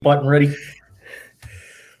Button ready?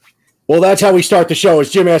 Well, that's how we start the show. Is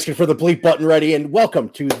Jim asking for the bleep button ready? And welcome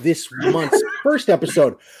to this month's first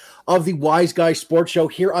episode of the Wise Guy Sports Show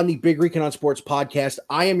here on the Big Rican on Sports podcast.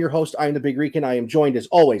 I am your host. I am the Big Rican. I am joined as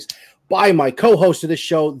always by my co-host of this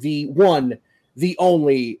show, the one, the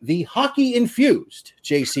only, the hockey-infused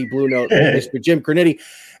JC Blue Note, Mr. Jim Cornetti.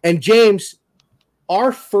 And James,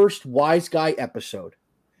 our first Wise Guy episode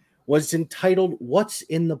was entitled "What's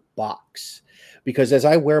in the Box?" Because as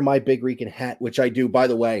I wear my Big Rican hat, which I do, by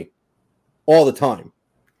the way, all the time,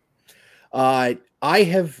 I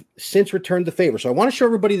have since returned the favor. So I want to show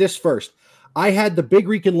everybody this first. I had the Big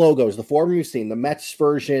Rican logos, the former you've seen, the Mets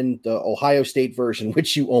version, the Ohio State version,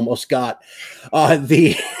 which you almost got,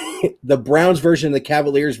 the Browns version, the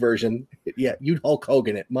Cavaliers version. Yeah, you'd Hulk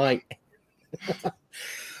Hogan it.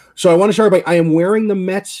 So I want to show everybody, I am wearing the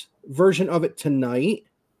Mets version of it tonight.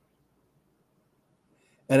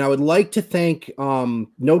 And I would like to thank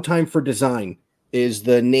No Time for Design is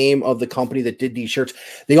the name of the company that did these shirts.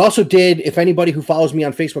 They also did, if anybody who follows me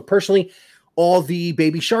on Facebook personally, all the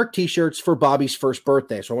Baby Shark t-shirts for Bobby's first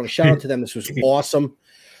birthday. So I want to shout out to them. This was awesome.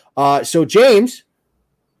 So James,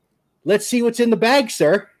 let's see what's in the bag,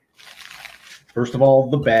 sir. First of all,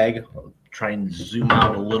 the bag. I'll try and zoom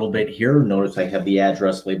out a little bit here. Notice I have the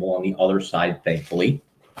address label on the other side, thankfully.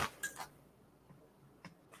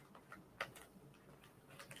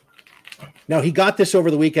 Now, he got this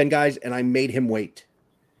over the weekend, guys, and I made him wait.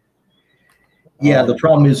 Yeah, the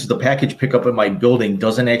problem is the package pickup in my building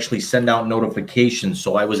doesn't actually send out notifications.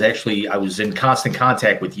 So I was in constant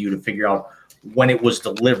contact with you to figure out when it was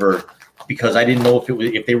delivered, because I didn't know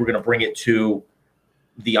if they were going to bring it to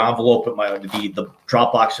the envelope at the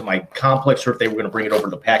drop box in my complex, or if they were going to bring it over to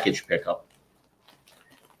the package pickup.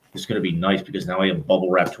 It's going to be nice because now I have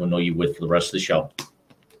bubble wrap to annoy you with for the rest of the show.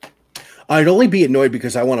 I'd only be annoyed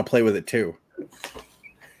because I want to play with it too.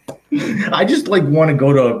 I just want to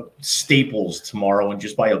go to Staples tomorrow and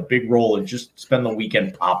just buy a big roll and just spend the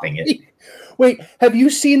weekend popping it. Wait, have you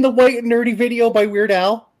seen the White and Nerdy video by Weird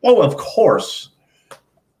Al? Oh, of course.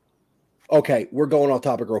 Okay, we're going off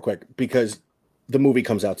topic real quick because the movie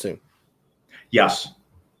comes out soon. Yes.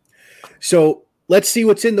 So let's see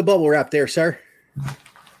what's in the bubble wrap there, sir.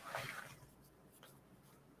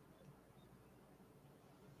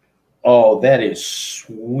 Oh, that is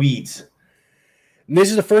sweet. And this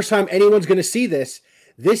is the first time anyone's going to see this.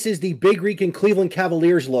 This is the Big Rican Cleveland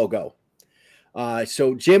Cavaliers logo.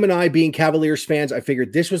 So Jim and I, being Cavaliers fans, I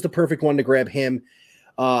figured this was the perfect one to grab him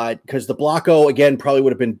because the Blocko, again, probably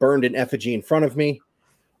would have been burned in effigy in front of me.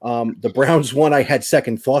 The Browns one I had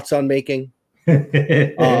second thoughts on making.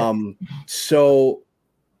 So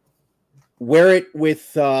wear it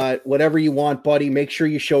with whatever you want, buddy. Make sure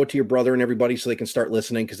you show it to your brother and everybody so they can start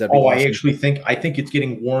listening. Because that'd be awesome. I think it's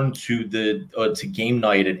getting worn to to game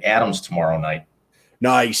night at Adams tomorrow night.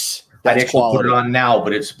 Nice. I'd actually put it on now,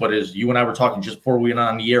 but as you and I were talking just before we went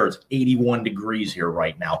on the air, it's 81 degrees here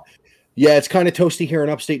right now. Yeah, it's kind of toasty here in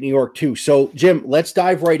upstate New York too. So Jim, let's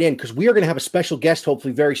dive right in because we are going to have a special guest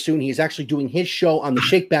hopefully very soon. He's actually doing his show on the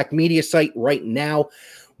Shakeback Media site right now.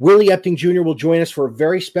 Willie Epting Jr. will join us for a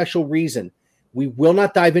very special reason. We will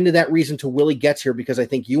not dive into that reason till Willie gets here because I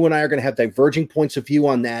think you and I are going to have diverging points of view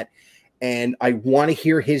on that. And I want to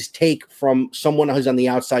hear his take from someone who's on the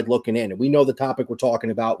outside looking in. And we know the topic we're talking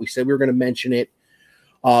about. We said we were going to mention it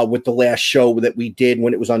with the last show that we did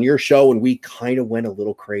when it was on your show, and we kind of went a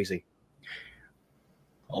little crazy.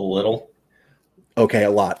 A little? Okay, a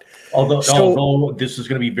lot. Although this is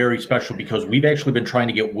going to be very special because we've actually been trying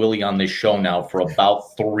to get Willie on this show now for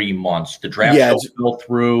about 3 months. The draft show fell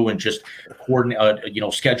through and just coordinate,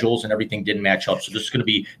 schedules and everything didn't match up. So this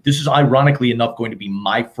is ironically enough going to be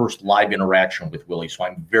my first live interaction with Willie. So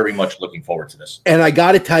I'm very much looking forward to this. And I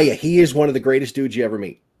got to tell you, he is one of the greatest dudes you ever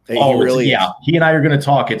meet. He really is. He and I are going to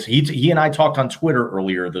talk. He and I talked on Twitter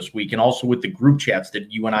earlier this week, and also with the group chats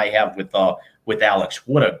that you and I have with Alex.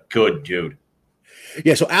 What a good dude.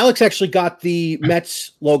 Yeah, so Alex actually got the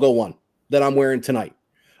Mets logo one that I'm wearing tonight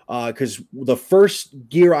because the first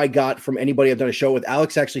gear I got from anybody I've done a show with,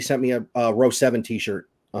 Alex actually sent me a Row 7 t-shirt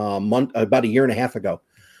about a year and a half ago.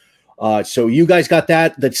 So you guys got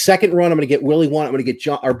that. The second run, I'm going to get Willie one. I'm going to get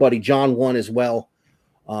our buddy John one as well.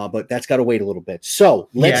 But that's got to wait a little bit. So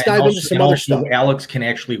let's dive into some other stuff. Alex can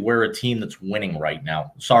actually wear a team that's winning right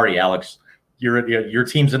now. Sorry, Alex. Your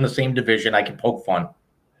team's in the same division. I can poke fun.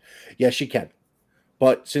 Yes, you can.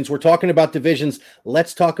 But since we're talking about divisions,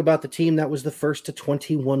 let's talk about the team that was the first to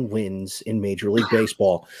 21 wins in Major League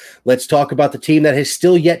Baseball. Let's talk about the team that has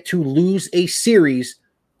still yet to lose a series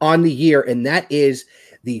on the year, and that is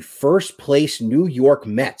the first place New York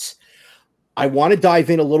Mets. I want to dive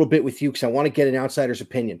in a little bit with you because I want to get an outsider's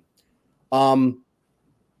opinion.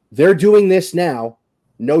 They're doing this now.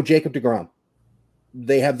 No Jacob deGrom.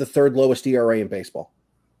 They have the third lowest ERA in baseball.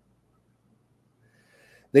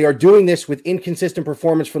 They are doing this with inconsistent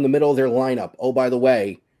performance from the middle of their lineup. Oh, by the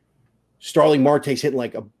way, Starling Marte's hitting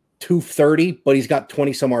like a 230, but he's got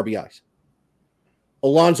 20-some RBIs.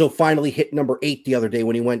 Alonso finally hit number 8 the other day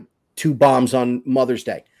when he went 2 bombs on Mother's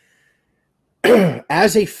Day.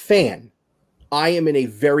 As a fan, I am in a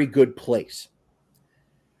very good place.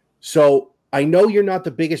 So I know you're not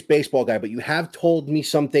the biggest baseball guy, but you have told me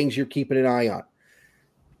some things you're keeping an eye on.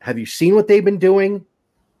 Have you seen what they've been doing?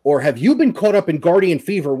 Or have you been caught up in Guardian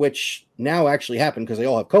fever, which now actually happened because they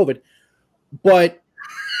all have COVID? But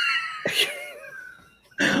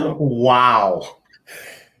wow.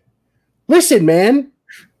 Listen, man,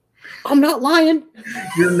 I'm not lying.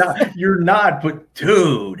 You're not, but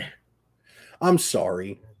dude. I'm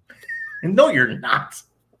sorry. No, you're not.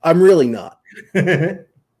 I'm really not.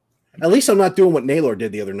 At least I'm not doing what Naylor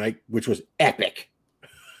did the other night, which was epic.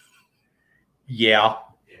 Yeah.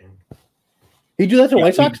 He do that to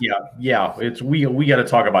White Sox? Yeah. It's we got to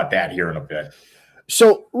talk about that here in a bit.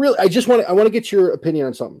 So really, I want to get your opinion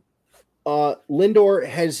on something. Lindor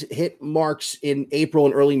has hit marks in April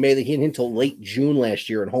and early May that he didn't hit until late June last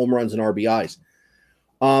year in home runs and RBIs.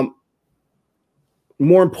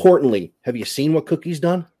 More importantly, have you seen what Cookie's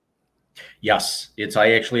done? Yes,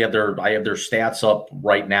 I actually have their stats up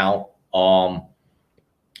right now.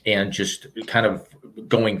 And just kind of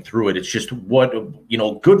going through it. It's just what,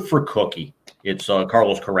 good for Cookie. It's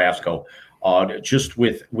Carlos Carrasco. Just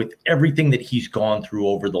with everything that he's gone through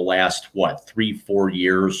over the last 3-4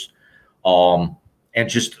 years. And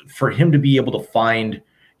just for him to be able to find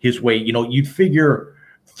his way, you'd figure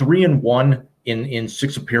 3-1 in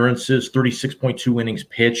 6 appearances, 36.2 innings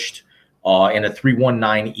pitched, and a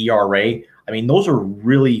 3.19 ERA. I mean, those are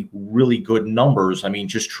really, really good numbers. I mean,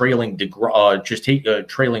 just trailing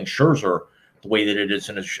trailing Scherzer the way that it is,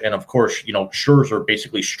 and of course, Scherzer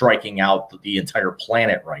basically striking out the entire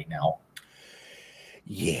planet right now.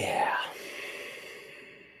 Yeah,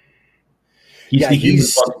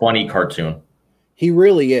 he's a Bugs Bunny cartoon. He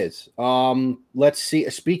really is. Let's see.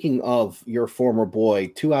 Speaking of your former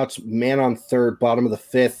boy, 2 outs, man on third, bottom of the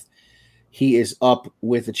 5th. He is up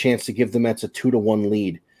with a chance to give the Mets a 2-1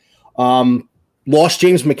 lead. Lost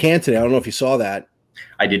James McCann today. I don't know if you saw that.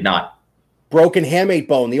 I did not. Broken hamate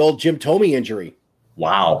bone, the old Jim Thome injury.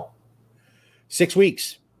 Wow. 6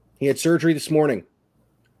 weeks. He had surgery this morning.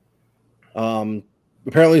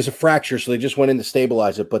 Apparently it's a fracture, so they just went in to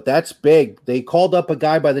stabilize it. But that's big. They called up a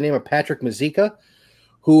guy by the name of Patrick Mazeika,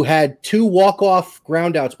 who had 2 walk-off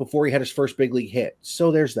groundouts before he had his first big league hit.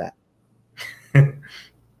 So there's that.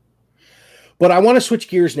 But I want to switch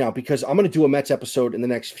gears now because I'm going to do a Mets episode in the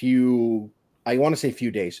next few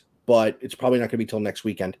days, but it's probably not going to be till next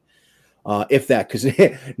weekend. If that, because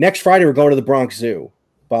next Friday we're going to the Bronx Zoo.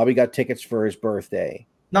 Bobby got tickets for his birthday.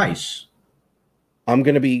 Nice. I'm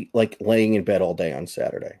going to be laying in bed all day on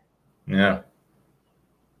Saturday. Yeah.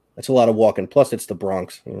 That's a lot of walking. Plus it's the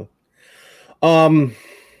Bronx.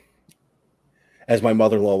 As my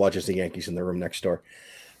mother-in-law watches the Yankees in the room next door.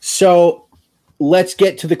 So let's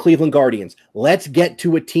get to the Cleveland Guardians. Let's get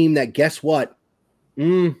to a team that, guess what?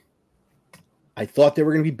 I thought they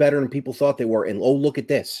were going to be better than people thought they were. And look at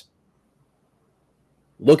this.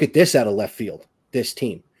 Look at this out of left field, this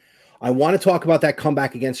team. I want to talk about that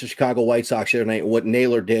comeback against the Chicago White Sox the other night, what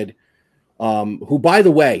Naylor did, who, by the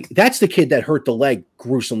way, that's the kid that hurt the leg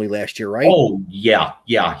gruesomely last year, right? Oh, yeah.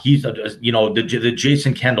 He's, the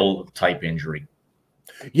Jason Kendall type injury.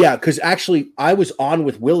 Yeah, because actually I was on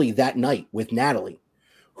with Willie that night with Natalie,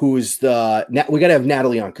 who is we got to have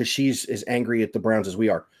Natalie on because she's as angry at the Browns as we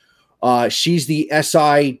are. She's the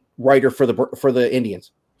SI writer for the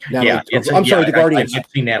Indians. Natalie, the Guardians. I've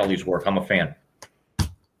seen Natalie's work. I'm a fan.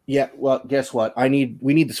 Yeah, well, guess what?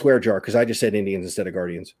 We need the swear jar because I just said Indians instead of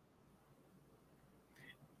Guardians.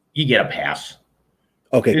 You get a pass.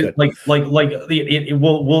 Okay, good.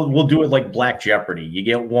 We'll do it like Black Jeopardy. You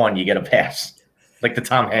get one, you get a pass. Like the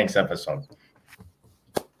Tom Hanks episode.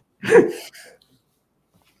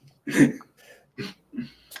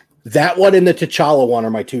 That one and the T'Challa one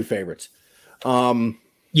are my 2 favorites.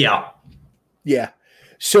 Yeah.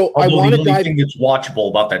 So although I want to dive. The only thing that's watchable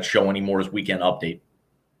about that show anymore is Weekend Update.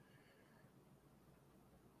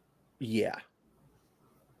 Yeah.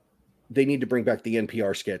 They need to bring back the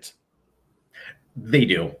NPR skits. They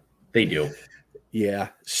do. Yeah.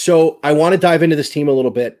 So I want to dive into this team a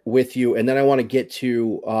little bit with you, and then I want to get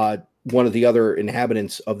to one of the other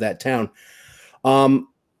inhabitants of that town.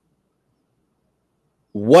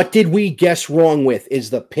 What did we guess wrong with? Is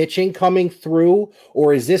the pitching coming through,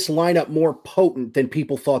 or is this lineup more potent than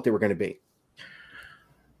people thought they were going to be?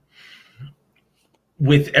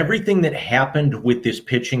 With everything that happened with this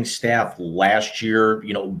pitching staff last year,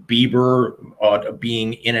 Bieber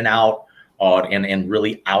being in and out and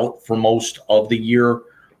really out for most of the year,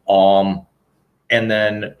 and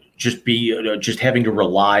then just having to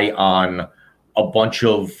rely on a bunch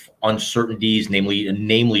of uncertainties, namely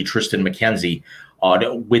Triston McKenzie.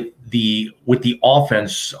 With the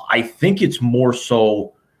offense, I think it's more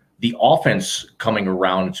so the offense coming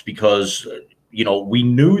around. It's because we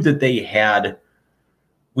knew that they had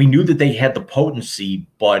the potency,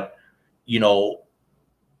 but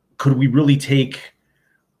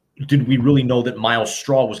did we really know that Miles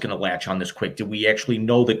Straw was going to latch on this quick? Did we actually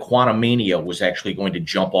know that Quantum Mania was actually going to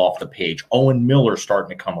jump off the page? Owen Miller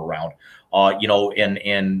starting to come around,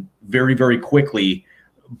 and very, very quickly,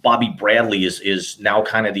 Bobby Bradley is now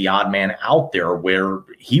kind of the odd man out there, where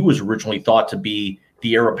he was originally thought to be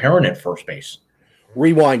the heir apparent at first base.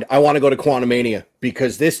 Rewind. I want to go to Quantum Mania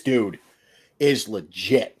because this dude is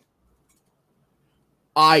legit.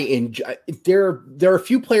 There are a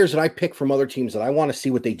few players that I pick from other teams that I want to see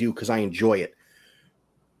what they do because I enjoy it.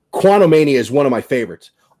 Quantum Mania is one of my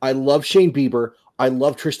favorites. I love Shane Bieber. I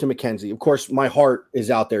love Triston McKenzie. Of course, my heart is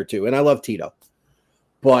out there too, and I love Tito.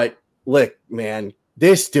 But look, man,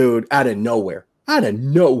 this dude out of nowhere,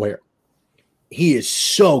 he is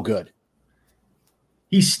so good.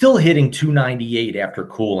 He's still hitting 298 after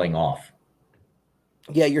cooling off.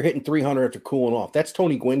 Yeah, you're hitting 300 after cooling off. That's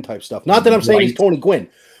Tony Gwynn type stuff. Not that I'm saying he's Tony Gwynn,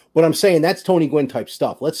 but I'm saying that's Tony Gwynn type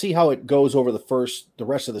stuff. Let's see how it goes over the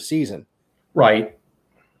rest of the season. Right.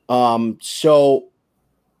 So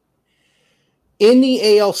in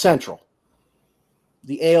the AL Central,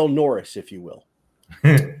 the AL Norris, if you will,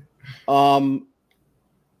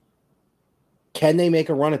 can they make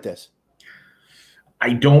a run at this?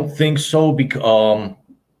 I don't think so, because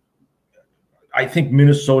I think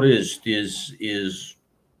Minnesota is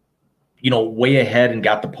way ahead and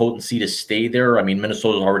got the potency to stay there. I mean,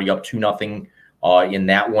 Minnesota's already up 2-0 in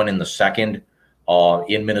that one in the second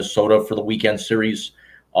in Minnesota for the weekend series.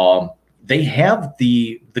 They have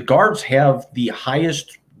the Guards have the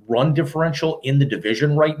highest run differential in the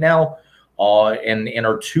division right now, and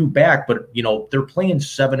are 2 back, but they're playing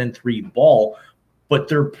 7-3 ball, but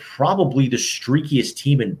they're probably the streakiest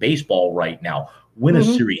team in baseball right now. Win a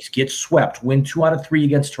series, get swept, win 2 out of 3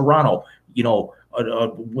 against Toronto,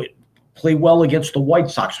 play well against the White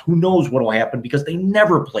Sox. Who knows what will happen, because they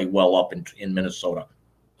never play well up in Minnesota,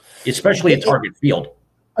 especially at Target Field.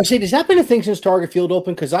 I say, has that been a thing since Target Field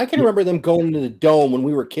opened? Because I can remember them going to the Dome when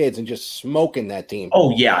we were kids and just smoking that team.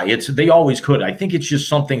 Oh, yeah, they always could. I think it's just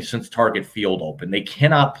something since Target Field opened. They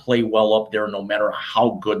cannot play well up there no matter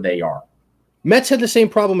how good they are. Mets had the same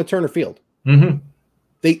problem at Turner Field. Mm-hmm.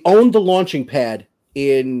 They owned the launching pad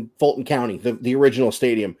in Fulton County, the original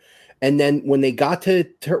stadium. And then when they got to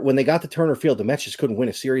Turner Field, the Mets just couldn't win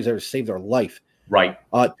a series that would save their life. Right.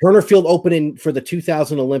 Turner Field opening for the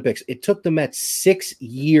 2000 Olympics. It took the Mets 6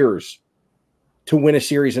 years to win a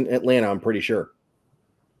series in Atlanta, I'm pretty sure.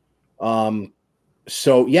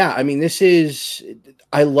 So, yeah, I mean,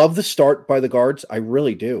 I love the start by the Guards. I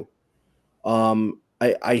really do.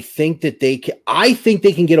 I think that they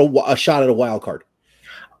can get a shot at a wild card.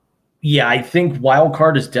 Yeah, I think wild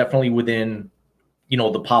card is definitely within,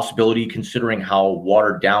 the possibility, considering how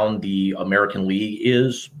watered down the American League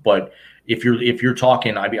is. But if you're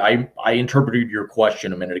talking, I interpreted your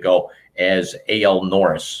question a minute ago as AL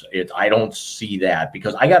Norris. I don't see that,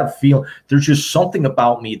 because I got a feel there's just something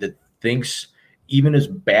about me that thinks, even as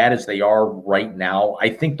bad as they are right now, I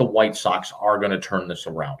think the White Sox are going to turn this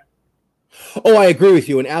around. Oh, I agree with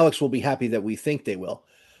you. And Alex will be happy that we think they will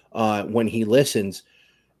when he listens.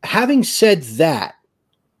 Having said that,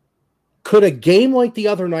 could a game like the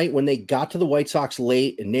other night when they got to the White Sox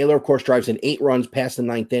late and Naylor, of course, drives in 8 runs past the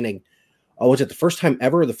 9th inning, was it the first time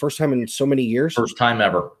ever or the first time in so many years? First time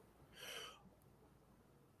ever.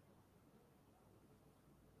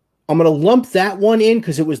 I'm going to lump that one in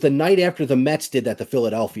because it was the night after the Mets did that to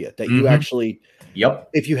Philadelphia that you actually – Yep.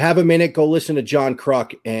 If you have a minute, go listen to John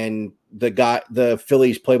Kruk and the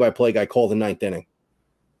Phillies play-by-play guy call the 9th inning.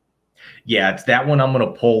 Yeah, it's that one I'm going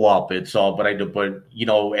to pull up. It's all, but as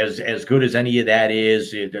good as any of that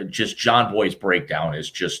is, just John Boy's breakdown is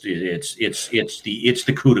just it's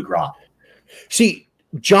the coup de grace. See,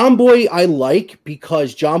 John Boy I like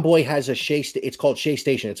because John Boy has it's called Shea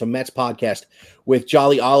Station. It's a Mets podcast with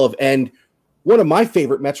Jolly Olive and one of my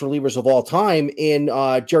favorite Mets relievers of all time in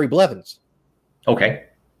Jerry Blevins. Okay.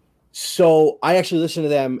 So I actually listen to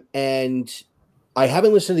them, and I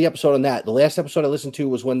haven't listened to the episode on that. The last episode I listened to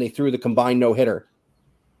was when they threw the combined no-hitter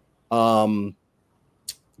a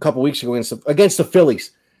couple weeks ago against the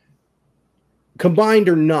Phillies. Combined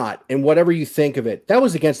or not, and whatever you think of it, that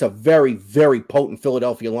was against a very, very potent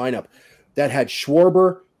Philadelphia lineup that had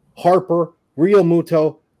Schwarber, Harper, Real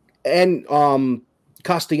Muto, and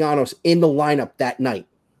Castellanos in the lineup that night.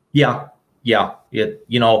 Yeah.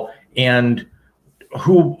 And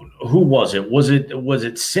who was it? Was it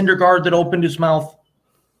Syndergaard that opened his mouth?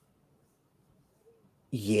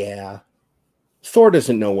 Yeah. Thor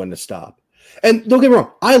doesn't know when to stop. And don't get me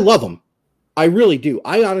wrong, I love him. I really do.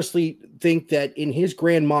 I honestly think that in his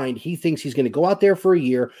grand mind, he thinks he's going to go out there for a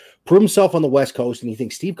year, prove himself on the West Coast, and he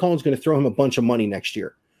thinks Steve Cohen's going to throw him a bunch of money next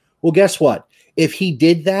year. Well, guess what? If he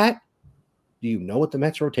did that, do you know what the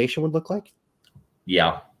Mets rotation would look like?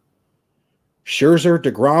 Yeah. Scherzer,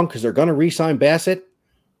 DeGrom, because they're going to re-sign Bassett,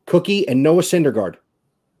 Cookie, and Noah Syndergaard.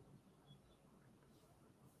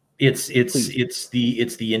 It's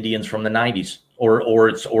the Indians from the 90s, or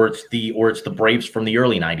it's the Braves from the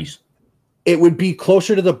early 90s. It would be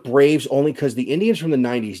closer to the Braves only because the Indians from the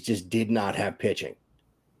 90s just did not have pitching.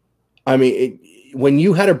 I mean, when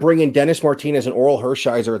you had to bring in Dennis Martinez and Oral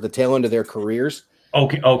Hershiser at the tail end of their careers.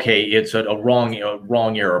 Okay, it's a wrong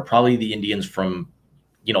era. Probably the Indians from,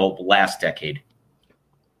 last decade.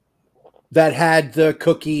 That had the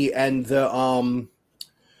Cookie and the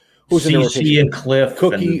who's in the rotation? and Cliff.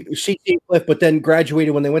 Cookie, CC and Cliff, but then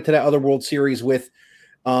graduated when they went to that other World Series with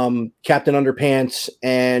Captain Underpants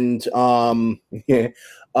and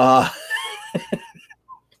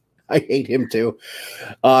I hate him too.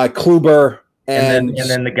 Kluber and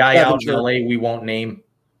then the guy out in LA we won't name.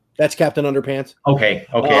 That's Captain Underpants. Okay.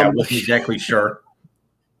 I wasn't exactly sure.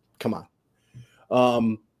 Come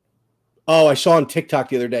on. I saw on TikTok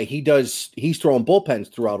the other day he's throwing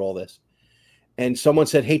bullpens throughout all this. And someone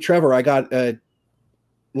said, "Hey Trevor, I got a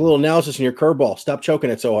little analysis in your curveball. Stop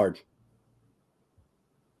choking it so hard."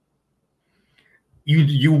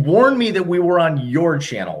 You warned me that we were on your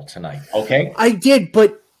channel tonight, okay? I did,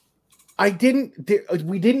 but I didn't.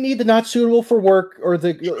 We didn't need the not suitable for work or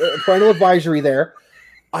the parental advisory there.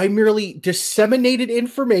 I merely disseminated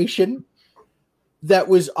information that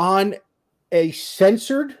was on a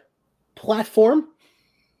censored platform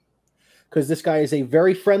because this guy is a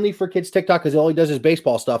very friendly for kids TikTok because all he does is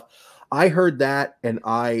baseball stuff. I heard that and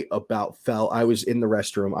I about fell. I was in the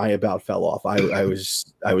restroom. I about fell off. I was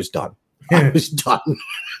done. I was done.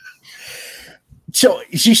 So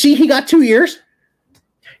you see, he got 2 years.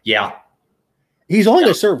 Yeah, he's only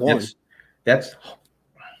going to serve one.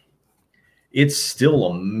 It's still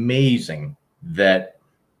amazing that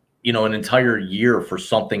an entire year for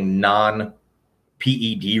something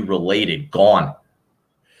non-PED related gone.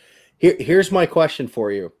 Here's my question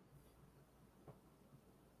for you.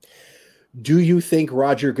 Do you think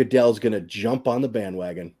Roger Goodell's going to jump on the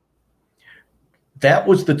bandwagon? That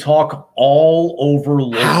was the talk all over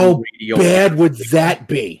local radio. How bad would that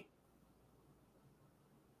be?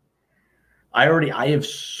 I have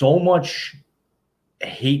so much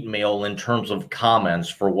hate mail in terms of comments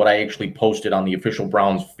for what I actually posted on the official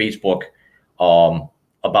Browns Facebook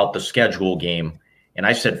about the schedule game. And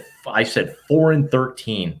I said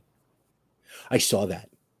 4-13. I saw that.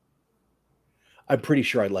 I'm pretty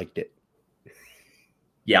sure I liked it.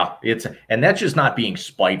 Yeah, and that's just not being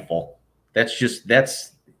spiteful.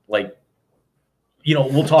 That's like,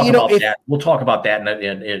 we'll talk about that. We'll talk about that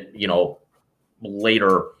in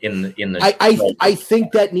later in the. I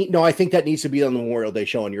think that needs to be on the Memorial Day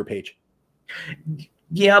show on your page.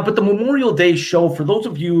 Yeah, but the Memorial Day show, for those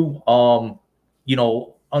of you,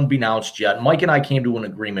 unbeknownst yet, Mike and I came to an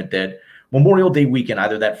agreement that Memorial Day weekend,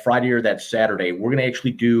 either that Friday or that Saturday, we're going to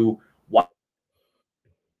actually do what.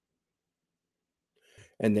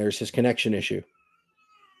 And there's his connection issue.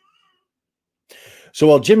 So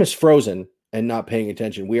while Jim is frozen and not paying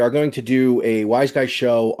attention, we are going to do a Wise Guy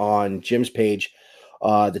show on Jim's page.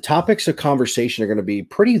 The topics of conversation are going to be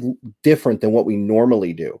pretty different than what we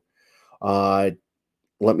normally do. Let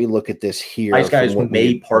me look at this here. Wise Guys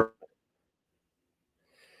may part.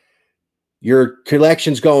 Your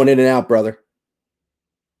collection's going in and out, brother.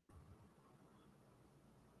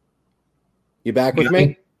 You back with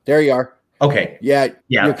me? There you are. Okay. Yeah.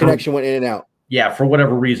 Your connection went in and out. Yeah, for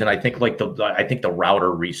whatever reason, I think the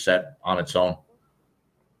router reset on its own.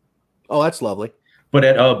 Oh, that's lovely. But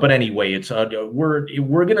anyway, it's we're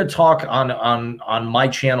going to talk on my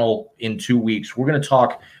channel in 2 weeks. We're going to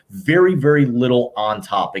talk very, very little on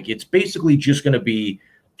topic. It's basically just going to be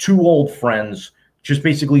two old friends just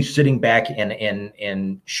basically sitting back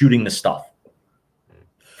and shooting the stuff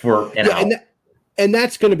for an hour. And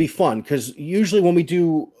that's going to be fun because usually when we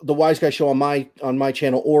do the Wise Guy show on my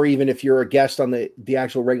channel, or even if you're a guest on the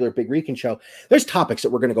actual regular Big Rican show, there's topics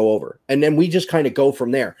that we're going to go over, and then we just kind of go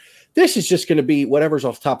from there. This is just going to be whatever's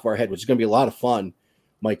off the top of our head, which is going to be a lot of fun.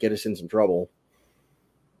 Might get us in some trouble.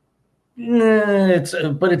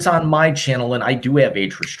 But it's on my channel, and I do have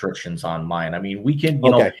age restrictions on mine. I mean, we can,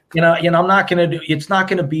 you know, I'm not going to do. It's not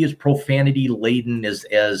going to be as profanity laden as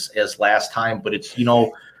last time, but it's, you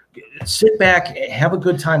know, sit back, have a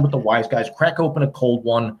good time with the Wise Guys, crack open a cold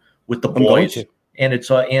one with the boys, and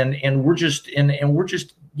it's and we're just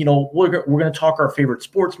you know, we're going to talk our favorite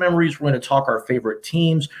sports memories. We're going to talk our favorite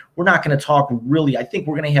teams. We're not going to talk really. I think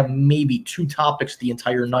we're going to have maybe 2 topics the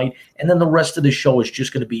entire night. And then the rest of the show is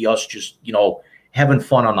just going to be us just, you know, having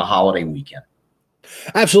fun on the holiday weekend.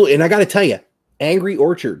 Absolutely. And I got to tell you, Angry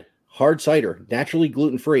Orchard, hard cider, naturally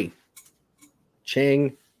gluten-free.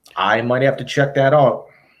 Chang. I might have to check that out.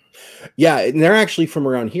 Yeah. And they're actually from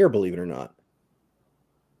around here, believe it or not.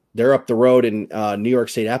 They're up the road in New York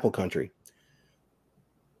State Apple Country.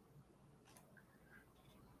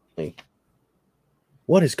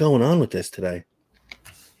 What is going on with this today?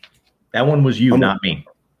 That one was you, not me.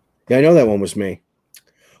 Yeah, I know that one was me.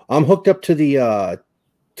 I'm hooked up to the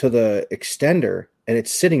extender, and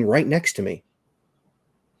it's sitting right next to me.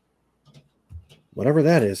 Whatever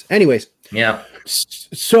that is. Anyways. Yeah.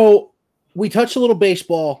 So we touched a little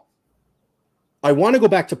baseball. I want to go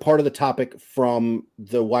back to part of the topic from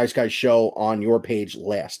the Wise Guys show on your page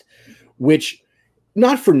last, which,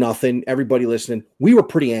 not for nothing, everybody listening, we were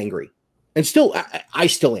pretty angry. And still, I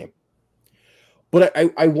still am. But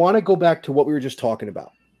I want to go back to what we were just talking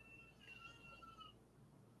about.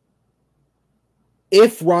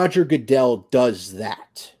 If Roger Goodell does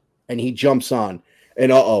that, and he jumps on,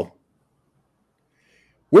 and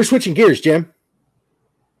we're switching gears, Jim.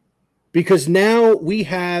 Because now we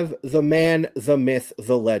have the man, the myth,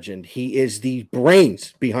 the legend. He is the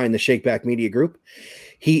brains behind the Shakeback Media Group.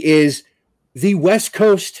 He is the West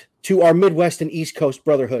Coast to our Midwest and East Coast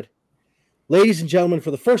brotherhood. Ladies and gentlemen,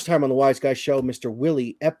 for the first time on the Wise Guy Show, Mr.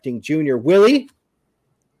 Willie Epting Jr. Willie,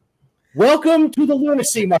 welcome to the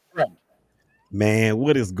lunacy, my friend. Man,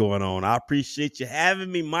 what is going on? I appreciate you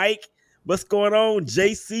having me, Mike. What's going on?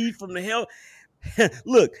 JC from the hell.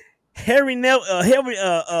 Look, Melvin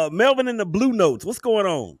and the Blue Notes. What's going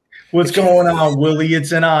on? What's going on, Willie?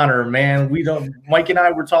 It's an honor, man. Mike and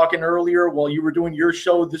I were talking earlier while you were doing your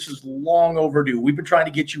show. This is long overdue. We've been trying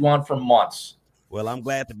to get you on for months. Well, I'm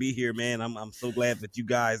glad to be here, man. I'm so glad that you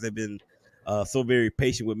guys have been so very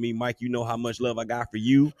patient with me, Mike. You know how much love I got for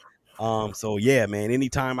you. So yeah, man.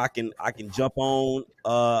 Anytime I can jump on,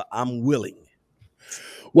 I'm willing.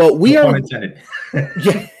 Well, we are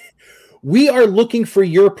we are looking for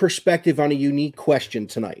your perspective on a unique question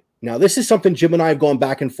tonight. Now, this is something Jim and I have gone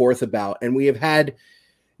back and forth about, and we have had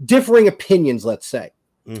differing opinions, let's say.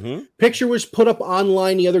 Mm-hmm. Picture was put up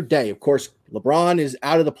online the other day. Of course, LeBron is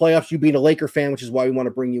out of the playoffs. You being a Laker fan, which is why we want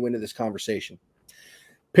to bring you into this conversation.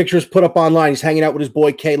 Picture was put up online. He's hanging out with his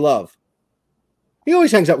boy, K-Love. He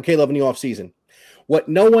always hangs out with K-Love in the offseason. What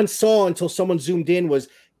no one saw until someone zoomed in was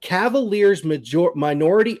Cavaliers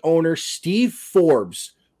minority owner Steve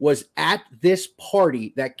Forbes was at this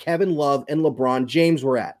party that Kevin Love and LeBron James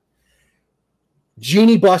were at.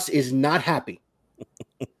 Jeannie Buss is not happy.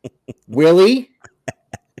 Willie,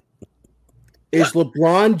 is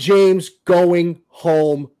LeBron James going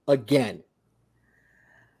home again?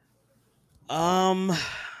 No,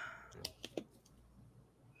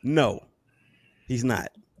 he's not.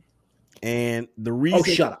 And the reason. Oh,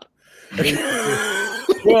 shut up.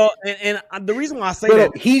 Well, and the reason why I say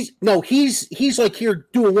that he's like here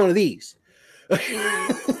doing one of these.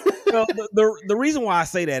 Well, the reason why I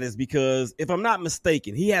say that is because if I'm not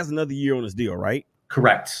mistaken, he has another year on his deal, right?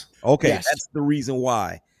 Correct. Okay, yes. That's the reason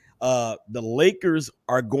why. The Lakers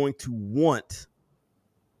are going to want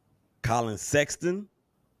Colin Sexton,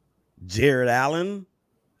 Jared Allen,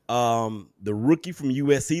 the rookie from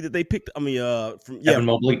USC that they picked. Evan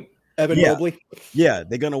Mobley. Mobley. Yeah,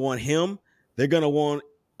 they're gonna want him. They're gonna want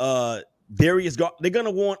Darius. They're gonna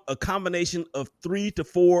want a combination of 3 to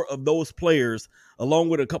 4 of those players, along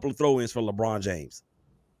with a couple of throw-ins for LeBron James.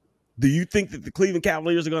 Do you think that the Cleveland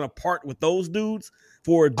Cavaliers are gonna part with those dudes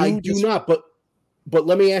for a dude? I do not, but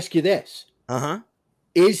let me ask you this.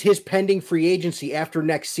 Is his pending free agency after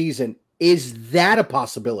next season, is that a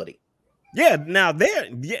possibility? Yeah, now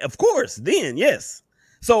of course, then yes.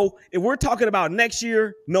 So if we're talking about next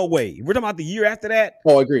year, no way. If we're talking about the year after that.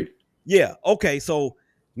 Oh, agreed. Yeah. Okay. So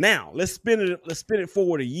now let's spin it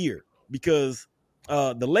forward a year because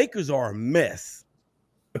the Lakers are a mess.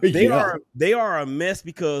 They are a mess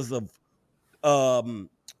because of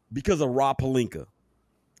because of Rob Pelinka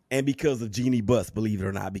and because of Jeannie Buss, believe it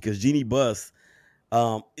or not, because Jeannie Buss,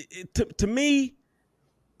 to me,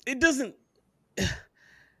 it doesn't.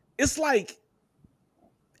 It's like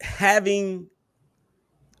having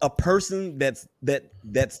a person that's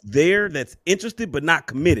there, that's interested but not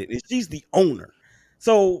committed, and she's the owner.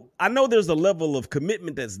 So I know there's a level of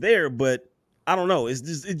commitment that's there, but I don't know. It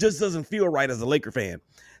just doesn't feel right as a Laker fan.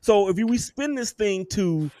 So if we spin this thing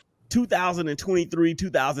to 2023,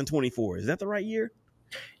 2024, is that the right year?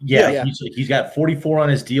 Yeah. He's got 44 on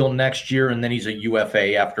his deal next year, and then he's a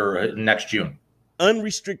UFA after next June.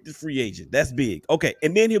 Unrestricted free agent. That's big. Okay,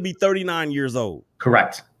 and then he'll be 39 years old.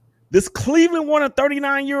 Correct. Does Cleveland want a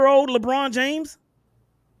 39-year-old LeBron James?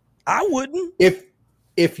 I wouldn't.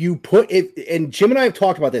 If you put it, and Jim and I have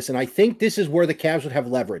talked about this, and I think this is where the Cavs would have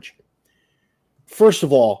leverage. First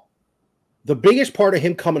of all, the biggest part of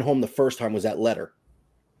him coming home the first time was that letter.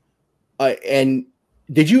 And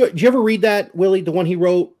did you ever read that, Willie, the one he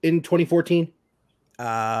wrote in 2014?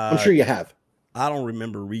 I'm sure you have. I don't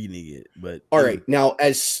remember reading it, but all right. Now,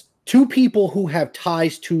 as two people who have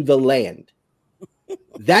ties to the land,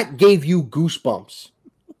 that gave you goosebumps.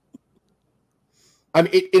 I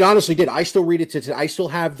mean, it honestly did. I still read it today. I still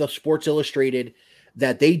have the Sports Illustrated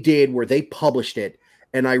that they did where they published it,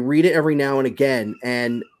 and I read it every now and again,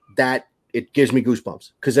 and that it gives me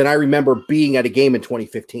goosebumps because then I remember being at a game in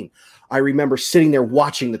 2015. I remember sitting there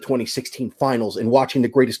watching the 2016 finals and watching the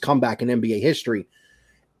greatest comeback in NBA history.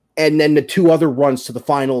 And then the two other runs to the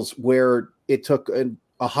finals where it took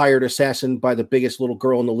a hired assassin by the biggest little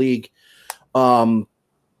girl in the league, Draymond,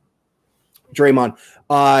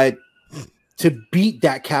 to beat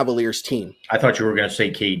that Cavaliers team. I thought you were going to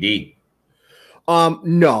say KD.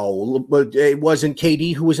 No, but it wasn't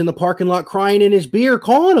KD who was in the parking lot crying in his beer,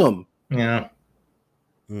 calling him. Yeah.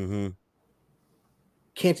 Mm-hmm.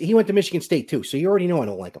 He went to Michigan State too, so you already know I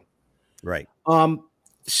don't like him. Right.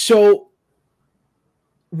 So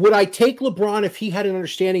would I take LeBron if he had an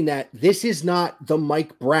understanding that this is not the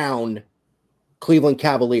Mike Brown Cleveland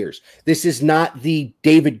Cavaliers? This is not the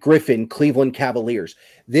David Griffin Cleveland Cavaliers.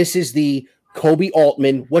 This is the Kobe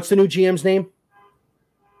Altman. What's the new GM's name?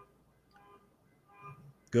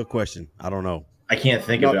 Good question. I don't know. I can't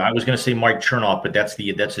think of it. I was going to say Mike Chernoff, but that's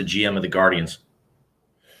the GM of the Guardians.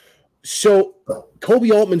 So Kobe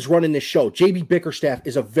Altman's running this show. JB Bickerstaff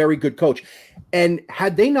is a very good coach. And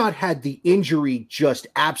had they not had the injury, just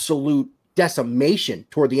absolute decimation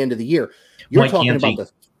toward the end of the year, you're Mike talking Gansey.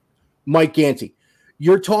 about Mike Gansey.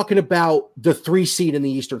 You're talking about the 3 seed in the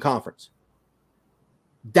Eastern Conference.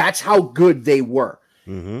 That's how good they were.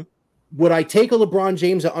 Mm-hmm. Would I take a LeBron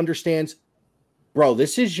James that understands, bro,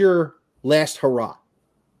 this is your last hurrah.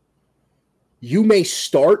 You may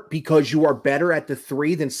start because you are better at the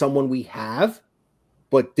 3 than someone we have,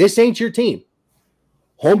 but this ain't your team.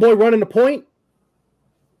 Homeboy running the point.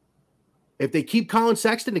 If they keep Colin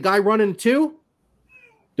Sexton, the guy running the 2,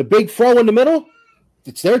 the big fro in the middle,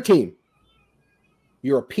 it's their team.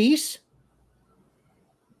 You're a piece.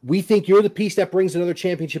 We think you're the piece that brings another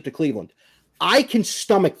championship to Cleveland. I can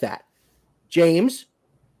stomach that. James,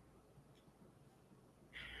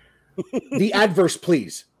 the adverse,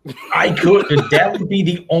 please. I could. That would be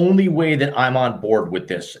the only way that I'm on board with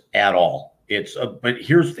this at all. But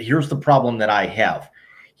here's the problem that I have.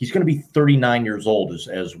 He's going to be 39 years old,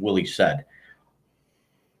 as Willie said.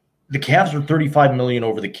 The Cavs are 35 million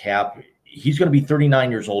over the cap. He's going to be 39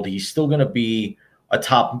 years old. He's still going to be a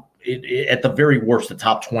top, at the very worst, a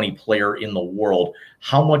top 20 player in the world.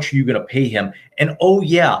 How much are you going to pay him? And oh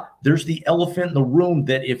yeah, there's the elephant in the room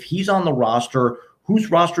that if he's on the roster, whose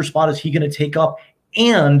roster spot is he going to take up?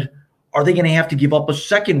 And are they going to have to give up a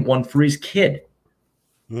second one for his kid?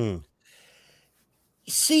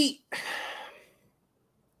 See,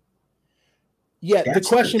 yeah, the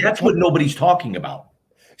question that's what nobody's talking about.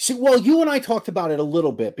 See, well, you and I talked about it a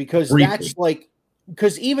little bit because Briefly.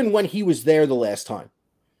 because even when he was there the last time,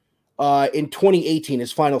 in 2018,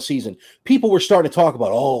 his final season, people were starting to talk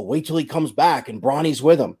about, oh, wait till he comes back and Bronny's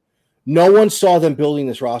with him. No one saw them building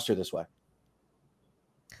this roster this way.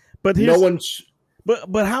 But no one's.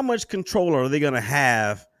 But how much control are they going to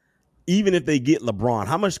have, even if they get LeBron?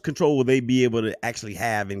 How much control will they be able to actually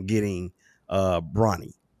have in getting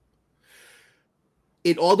Bronny?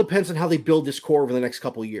 It all depends on how they build this core over the next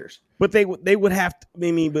couple of years. But they would have to.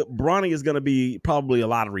 I mean, but Bronny is going to be probably a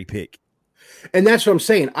lottery pick, and that's what I'm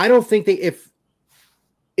saying. I don't think if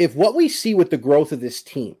what we see with the growth of this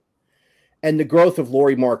team and the growth of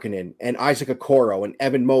Lauri Markkanen and Isaac Okoro and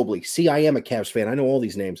Evan Mobley. See, I am a Cavs fan. I know all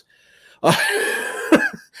these names.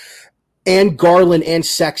 And Garland and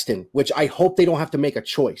Sexton, which I hope they don't have to make a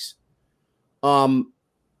choice.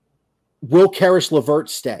 Will Karis LeVert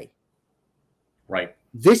stay? Right.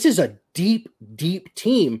 This is a deep, deep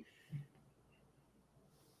team.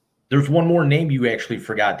 There's one more name you actually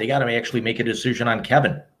forgot. They got to actually make a decision on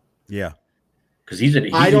Kevin. Yeah. Because he's a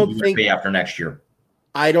UFA after next year.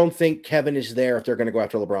 I don't think Kevin is there if they're going to go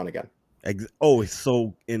after LeBron again.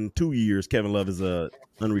 So in 2 years, Kevin Love is a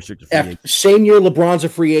unrestricted free agent. Same year, LeBron's a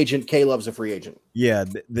free agent. K-Love's a free agent. Yeah,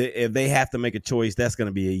 if they have to make a choice, that's going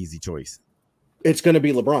to be an easy choice. It's going to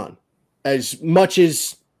be LeBron. As much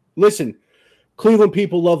as, listen, Cleveland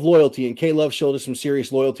people love loyalty, and K-Love showed us some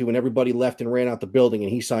serious loyalty when everybody left and ran out the building,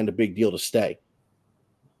 and he signed a big deal to stay.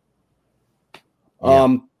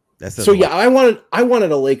 Yeah, I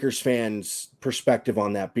wanted a Lakers fan's perspective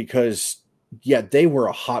on that because, yeah, they were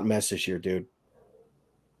a hot mess this year, dude.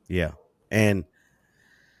 Yeah, and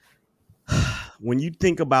when you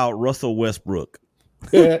think about Russell Westbrook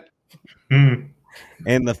and the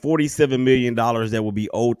 $47 million that will be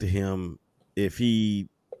owed to him if he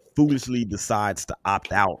foolishly decides to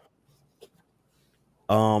opt out,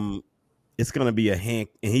 it's going to be a hand,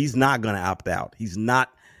 and he's not going to opt out.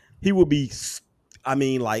 He will be,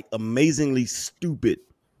 amazingly stupid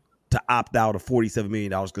to opt out of $47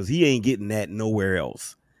 million because he ain't getting that nowhere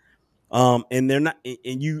else. And they're not,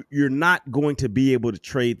 and you're not going to be able to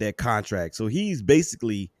trade that contract. So he's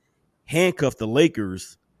basically handcuffed the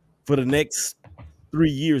Lakers for the next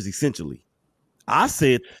 3 years, essentially. I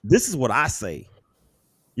said, this is what I say.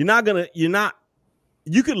 You can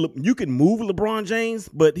move LeBron James,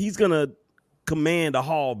 but he's going to command a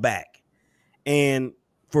haul back. And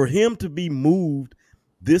for him to be moved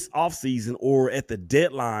this offseason or at the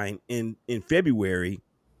deadline in February,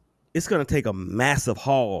 it's going to take a massive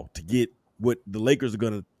haul to get what the Lakers are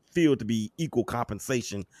going to feel to be equal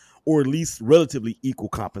compensation, or at least relatively equal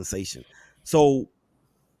compensation. So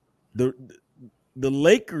the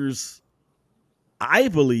Lakers, I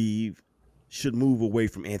believe, should move away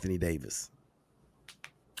from Anthony Davis.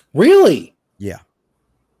 Really? Yeah.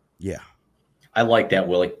 I like that,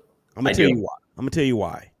 Willie. I'm gonna tell you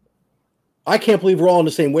why. I can't believe we're all on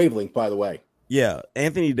the same wavelength, by the way. Yeah,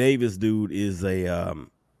 Anthony Davis, dude, is a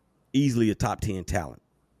easily a top 10 talent.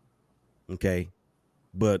 Okay,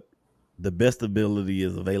 but the best ability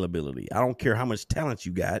is availability. I don't care how much talent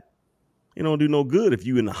you got. It don't do no good if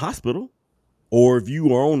you in the hospital or if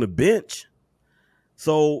you are on the bench.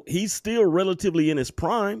 So he's still relatively in his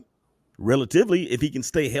prime, relatively, if he can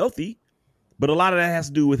stay healthy. But a lot of that has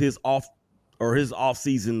to do with his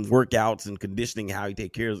off-season workouts and conditioning, how he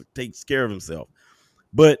takes care of himself.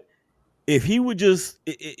 But if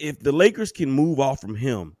the Lakers can move off from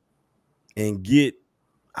him and get,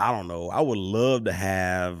 I don't know, I would love to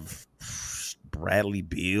have Bradley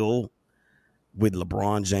Beal with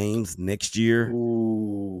LeBron James next year.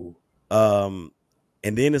 Ooh.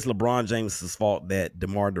 And then it's LeBron James' fault that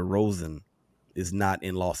DeMar DeRozan is not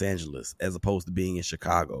in Los Angeles as opposed to being in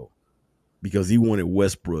Chicago, because he wanted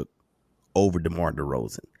Westbrook over DeMar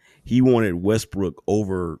DeRozan. He wanted Westbrook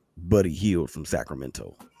over Buddy Hield from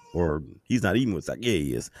Sacramento. Or he's not even with Sacramento. Yeah,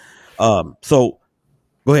 he is. So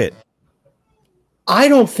go ahead. I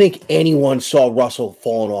don't think anyone saw Russell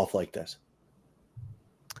falling off like this.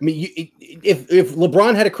 I mean, if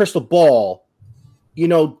LeBron had a crystal ball, you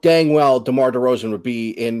know dang well DeMar DeRozan would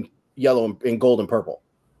be in yellow and gold and purple.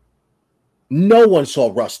 No one saw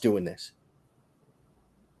Russ doing this.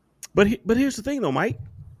 But here's the thing, though, Mike.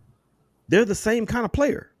 They're the same kind of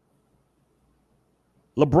player.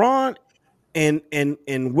 LeBron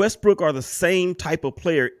and Westbrook are the same type of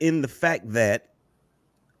player in the fact that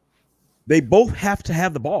they both have to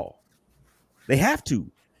have the ball. They have to.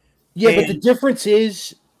 Yeah, but the difference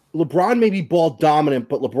is LeBron may be ball dominant,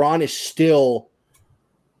 but LeBron is still,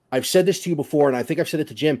 I've said this to you before, and I think I've said it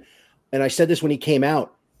to Jim, and I said this when he came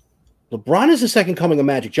out. LeBron is the second coming of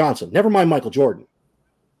Magic Johnson. Never mind Michael Jordan.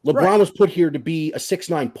 LeBron was put here to be a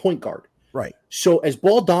 6'9" point guard. Right. So as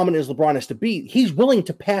ball dominant as LeBron has to be, he's willing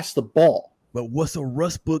to pass the ball. But Russell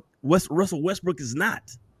Westbrook is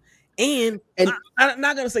not. And I'm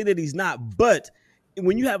not going to say that he's not, but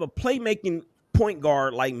when you have a playmaking point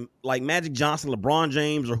guard like Magic Johnson, LeBron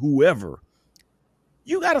James, or whoever,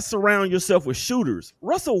 you got to surround yourself with shooters.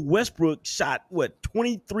 Russell Westbrook shot,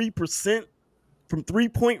 23% from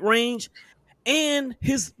three-point range, and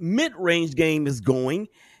his mid-range game is going,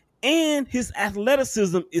 and his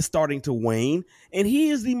athleticism is starting to wane, and he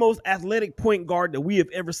is the most athletic point guard that we have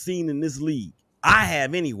ever seen in this league. I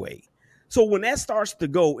have anyway. So when that starts to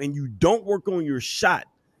go and you don't work on your shot,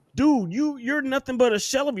 dude, you're nothing but a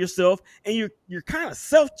shell of yourself, and you're kind of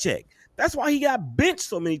self-check. That's why he got benched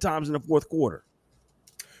so many times in the fourth quarter.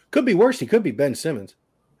 Could be worse. He could be Ben Simmons.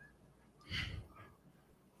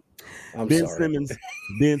 I'm Ben sorry. Simmons.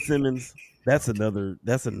 Ben Simmons. That's another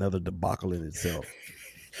debacle in itself.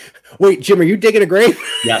 Wait, Jim, are you digging a grave?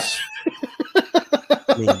 Yes.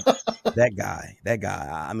 I mean, that guy.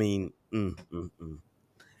 I mean,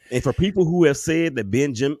 And for people who have said that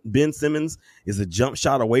Ben Simmons is a jump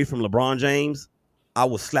shot away from LeBron James, I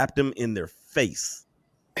will slap them in their face.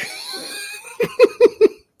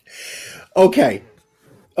 Okay.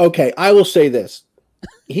 I will say this: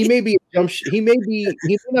 he may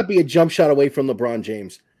not be a jump shot away from LeBron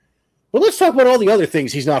James. But let's talk about all the other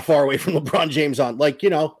things he's not far away from LeBron James on. Like,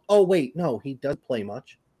 oh wait, no, he doesn't play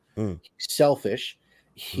much. He's selfish.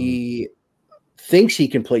 He thinks he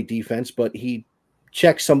can play defense, but he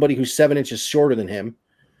checks somebody who's 7 inches shorter than him.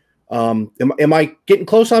 Am I getting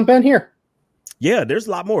close on Ben here? Yeah, there's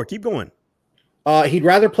a lot more. Keep going. He'd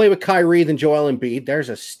rather play with Kyrie than Joel Embiid. There's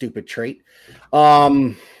a stupid trait.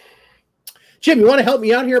 Jim, you want to help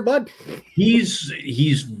me out here, bud?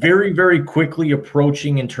 He's very, very quickly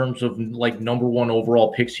approaching in terms of like number 1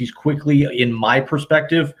 overall picks. He's quickly, in my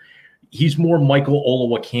perspective, he's more Michael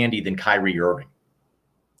Olowokandi than Kyrie Irving.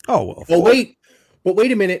 Oh, well.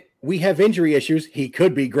 Wait a minute. We have injury issues. He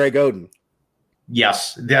could be Greg Oden.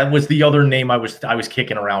 Yes, that was the other name I was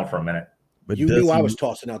kicking around for a minute. But you knew I was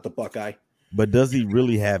tossing out the Buckeye. But does he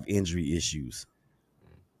really have injury issues?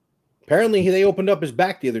 Apparently, they opened up his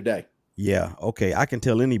back the other day. Yeah, okay. I can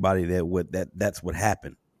tell anybody that's what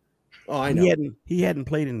happened. Oh, I know. He hadn't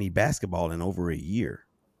played any basketball in over a year.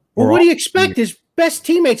 Well, what do you expect? His best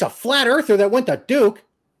teammate's a flat earther that went to Duke.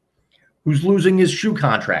 Who's losing his shoe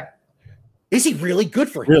contract? Is he really? Good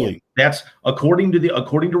for him. That's according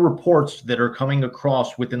to reports that are coming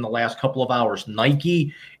across within the last couple of hours.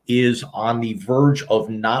 Nike is on the verge of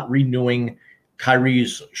not renewing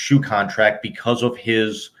Kyrie's shoe contract because of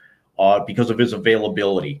his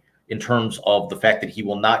availability, in terms of the fact that he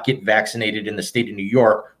will not get vaccinated in the state of New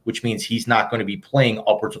York, which means he's not going to be playing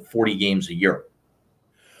upwards of 40 games a year.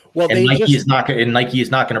 Well, and Nike is not going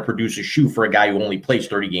to produce a shoe for a guy who only plays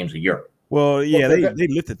 30 games a year. Well, yeah, they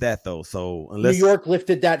lifted that though. So New York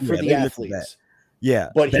lifted that for the athletes. Yeah,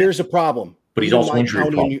 but here's the problem. But he's also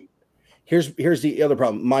injury. Here's the other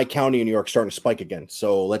problem. My county in New York starting to spike again.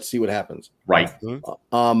 So let's see what happens. Right.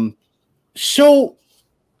 So,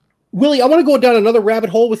 Willie, I want to go down another rabbit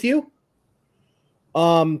hole with you.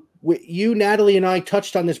 You, Natalie, and I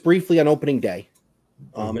touched on this briefly on opening day.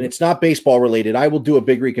 And it's not baseball related. I will do a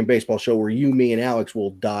Big Rican baseball show where you, me, and Alex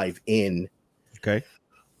will dive in. Okay.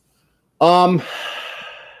 I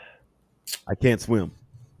can't swim.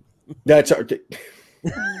 That's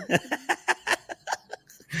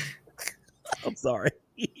I'm sorry.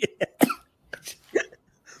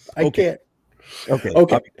 I can't. Okay. I'll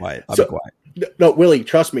be quiet. I'll be quiet. No, Willie,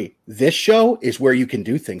 trust me. This show is where you can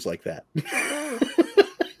do things like that.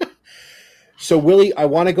 So, Willie, I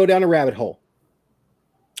want to go down a rabbit hole.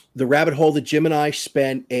 The rabbit hole that Jim and I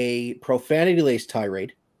spent a profanity-laced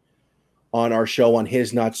tirade on our show on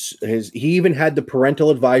his nuts. He even had the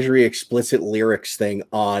parental advisory explicit lyrics thing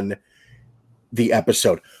on the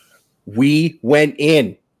episode. We went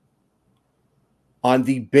in on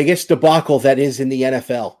the biggest debacle that is in the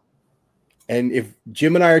NFL. And if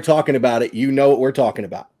Jim and I are talking about it, you know what we're talking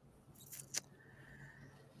about.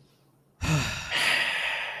 I'm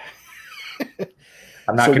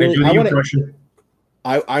not going to do the impression.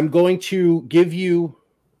 I'm going to give you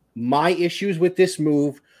my issues with this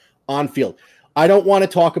move on field. I don't want to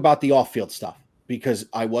talk about the off-field stuff because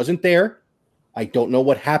I wasn't there. I don't know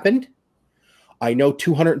what happened. I know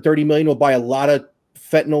 $230 million will buy a lot of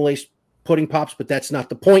fentanyl-laced pudding pops, but that's not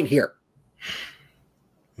the point here.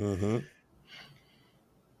 The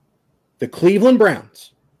Cleveland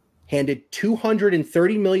Browns handed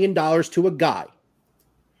 $230 million to a guy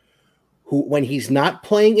who, when he's not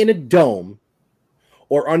playing in a dome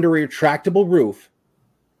or under a retractable roof,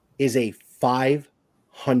 is a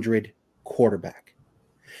 500 quarterback.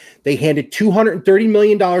 They handed $230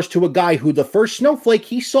 million to a guy who the first snowflake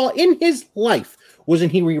he saw in his life was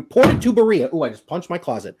when he reported to Berea. Oh, I just punched my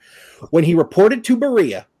closet. When he reported to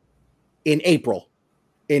Berea in April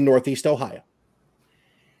in Northeast Ohio.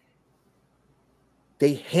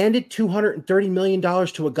 They handed $230 million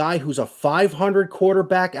to a guy who's a 500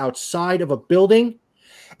 quarterback outside of a building,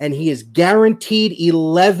 and he is guaranteed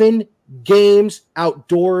 11 games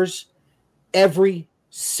outdoors every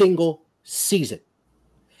single season.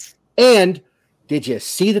 And did you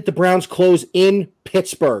see that the Browns close in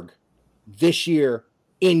Pittsburgh this year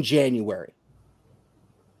in January?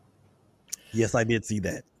 Yes, I did see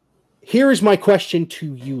that. Here is my question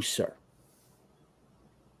to you, sir.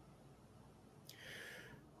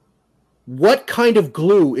 What kind of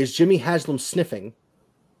glue is Jimmy Haslam sniffing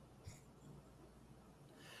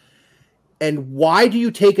And why do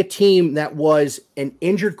you take a team that was an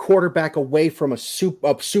injured quarterback away from a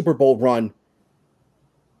Super Bowl run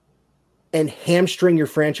and hamstring your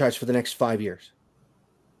franchise for the next 5 years?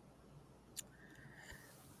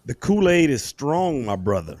 The Kool-Aid is strong, my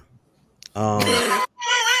brother.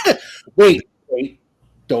 Wait.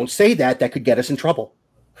 Don't say that. That could get us in trouble.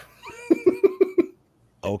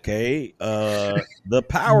 Okay. The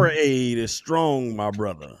Powerade is strong, my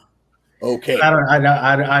brother. Okay.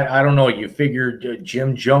 I don't know. You figure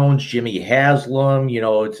Jim Jones, Jimmy Haslam,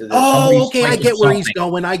 it's okay. I get where he's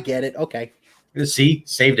going. I get it. Okay. See,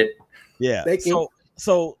 saved it. Yeah. Thank you.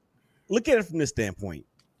 So look at it from this standpoint,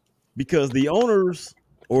 because the owners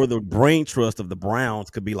or the brain trust of the Browns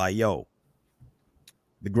could be like, yo,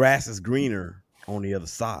 the grass is greener on the other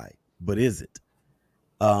side, but is it?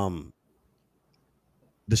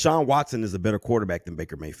 Deshaun Watson is a better quarterback than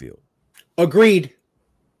Baker Mayfield. Agreed.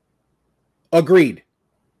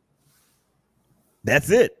 That's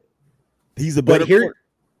it. He's a better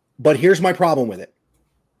But here's my problem with it.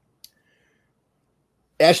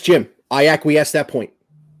 Ask Jim. I acquiesce that point.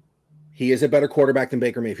 He is a better quarterback than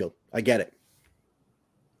Baker Mayfield. I get it.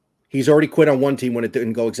 He's already quit on one team when it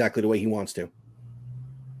didn't go exactly the way he wants to.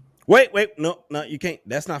 Wait. No, you can't.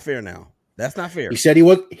 That's not fair now. That's not fair. He said he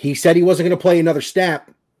wasn't going to play another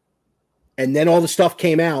snap, and then all the stuff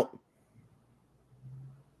came out.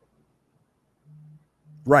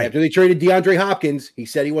 Right. After they traded DeAndre Hopkins, he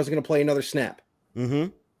said he wasn't going to play another snap.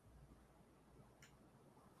 Mm-hmm.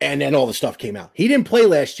 And then all the stuff came out. He didn't play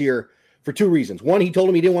last year for two reasons. One, he told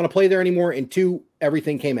him he didn't want to play there anymore, and two,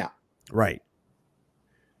 everything came out. Right.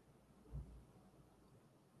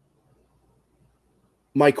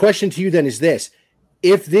 My question to you then is this.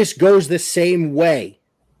 If this goes the same way,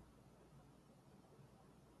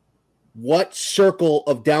 what circle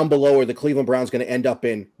of down below are the Cleveland Browns going to end up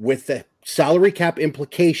in with the salary cap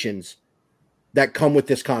implications that come with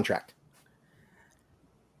this contract?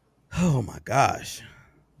 Oh, my gosh.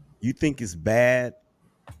 You think it's bad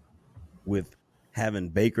with having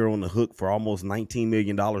Baker on the hook for almost $19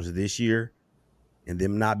 million this year and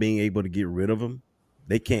them not being able to get rid of him?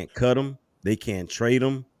 They can't cut him. They can't trade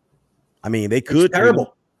him. I mean, they could. It's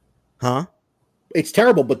terrible. Huh? It's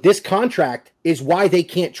terrible, but this contract is why they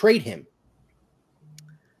can't trade him.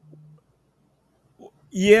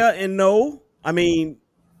 Yeah and no. I mean,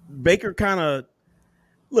 Baker kind of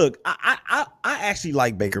look. I actually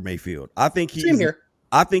like Baker Mayfield. I think Same here.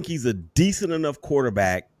 I think he's a decent enough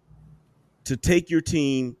quarterback to take your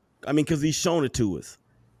team. I mean, because he's shown it to us.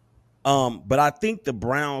 But I think the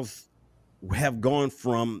Browns have gone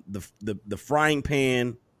from the frying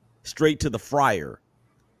pan straight to the fryer,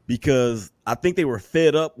 because I think they were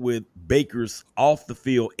fed up with Baker's off the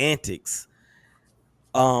field antics.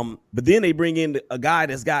 But then they bring in a guy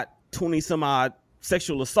that's got 20 some odd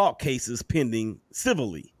sexual assault cases pending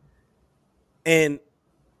civilly. And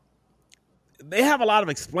they have a lot of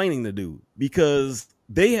explaining to do, because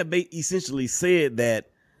they have essentially said that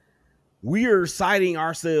we are siding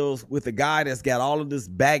ourselves with a guy that's got all of this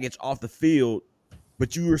baggage off the field,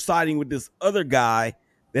 but you are siding with this other guy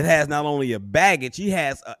that has not only a baggage, he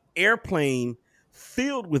has an airplane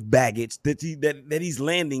filled with baggage that he's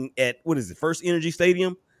landing at, what is it, First Energy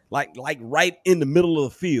Stadium, like right in the middle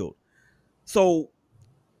of the field. So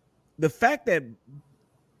the fact that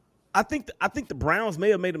I think the Browns may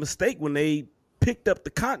have made a mistake when they picked up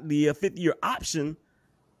the fifth-year option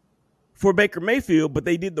for Baker Mayfield, but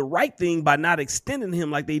they did the right thing by not extending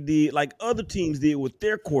him like they did, like other teams did with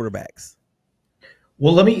their quarterbacks.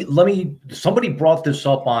 Well, let me. Somebody brought this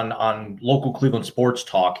up on local Cleveland Sports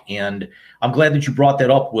Talk, and I'm glad that you brought that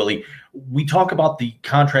up, Willie. We talk about the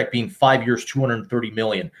contract being 5 years, $230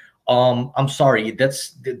 million. I'm sorry,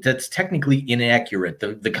 that's technically inaccurate.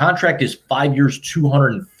 The contract is 5 years,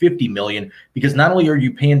 $250 million, because not only are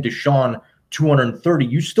you paying Deshaun $230,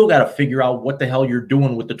 you still got to figure out what the hell you're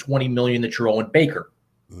doing with the $20 million that you're owing Baker.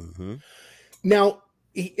 Mm-hmm. Now,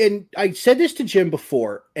 and I said this to Jim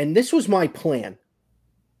before, and this was my plan.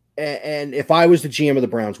 And if I was the GM of the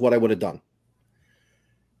Browns, what I would have done.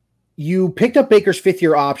 You picked up Baker's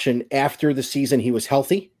fifth-year option after the season he was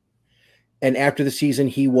healthy and after the season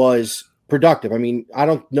he was productive. I mean, I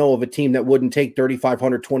don't know of a team that wouldn't take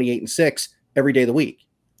 3,500, 28-6 every day of the week,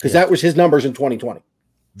 because that was his numbers in 2020.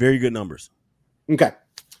 Very good numbers. Okay.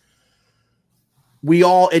 We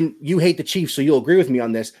all, and you hate the Chiefs, so you'll agree with me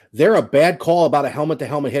on this. They're a bad call about a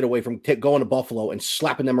helmet-to-helmet hit away from going to Buffalo and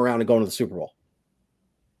slapping them around and going to the Super Bowl.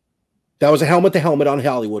 That was a helmet-to-helmet on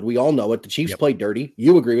Hollywood. We all know it. The Chiefs played dirty.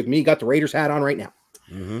 You agree with me. You got the Raiders hat on right now.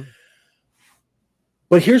 Mm-hmm.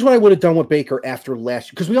 But here's what I would have done with Baker after last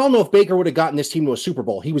year, because we all know if Baker would have gotten this team to a Super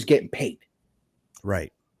Bowl, he was getting paid.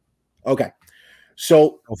 Right. Okay.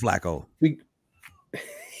 So Oh, Flacco. the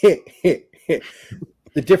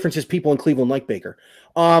difference is people in Cleveland like Baker.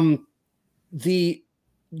 The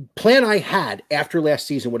plan I had after last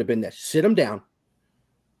season would have been this: sit him down.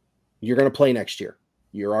 You're going to play next year.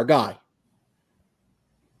 You're our guy.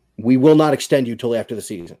 We will not extend you till after the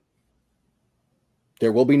season.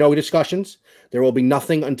 There will be no discussions. There will be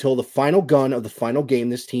nothing until the final gun of the final game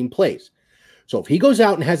this team plays. So if he goes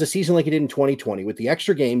out and has a season like he did in 2020 with the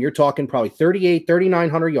extra game, you're talking probably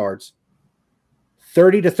 3,900 yards,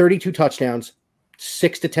 30 to 32 touchdowns,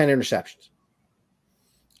 6 to 10 interceptions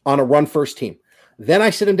on a run-first team. Then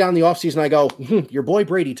I sit him down in the offseason. I go, your boy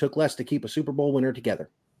Brady took less to keep a Super Bowl winner together.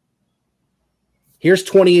 Here's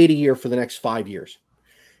 $28 a year for the next 5 years.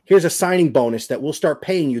 Here's a signing bonus that we'll start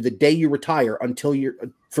paying you the day you retire until you're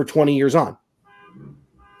for 20 years on.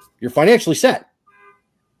 You're financially set.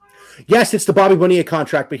 Yes, it's the Bobby Bonilla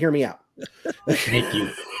contract, but hear me out. Thank you.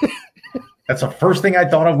 That's the first thing I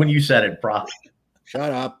thought of when you said it, bro.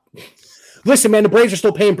 Shut up. Listen, man, the Braves are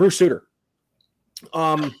still paying Bruce Sutter.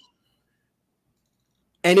 And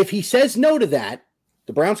if he says no to that,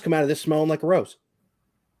 the Browns come out of this smelling like a rose.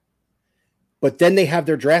 But then they have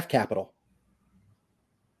their draft capital.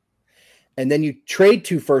 And then you trade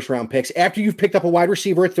 2 first-round picks after you've picked up a wide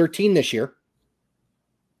receiver at 13 this year.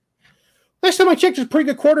 Last time I checked, there's a pretty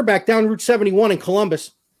good quarterback down Route 71 in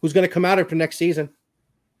Columbus who's going to come out after next season.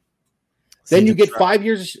 Then you get 5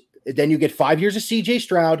 years. Then you get 5 years of CJ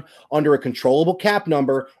Stroud under a controllable cap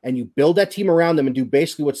number, and you build that team around them and do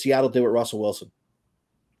basically what Seattle did with Russell Wilson.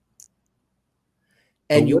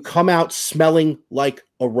 And you come out smelling like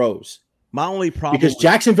a rose. My only problem because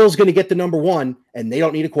Jacksonville's going to get the number 1, and they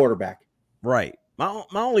don't need a quarterback. Right. My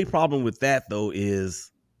only problem with that, though,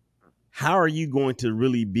 is how are you going to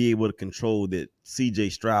really be able to control that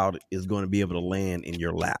CJ Stroud is going to be able to land in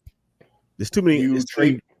your lap? There's too many.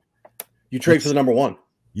 You trade for the number 1.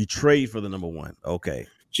 You trade for the number 1. Okay.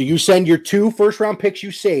 So you send your 2 first-round picks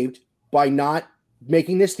you saved by not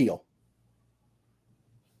making this deal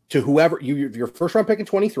to whoever your first-round pick in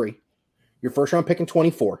 23, your first-round pick in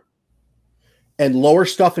 24, and lower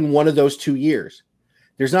stuff in one of those 2 years.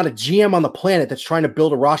 There's not a GM on the planet that's trying to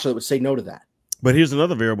build a roster that would say no to that. But here's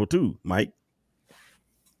another variable too, Mike.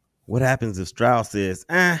 What happens if Stroud says,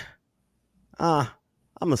 I'm going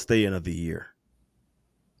to stay another year?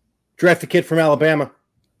 Draft a kid from Alabama.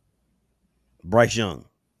 Bryce Young.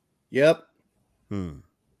 Yep.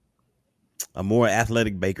 A more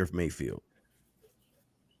athletic Baker Mayfield.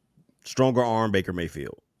 Stronger arm Baker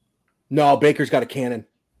Mayfield. No, Baker's got a cannon.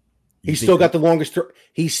 He's still got the longest throw.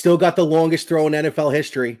 He's still got the longest throw in NFL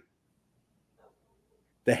history.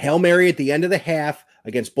 The Hail Mary at the end of the half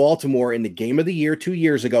against Baltimore in the game of the year 2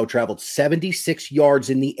 years ago traveled 76 yards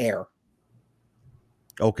in the air.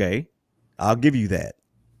 Okay. I'll give you that.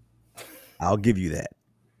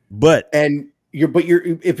 But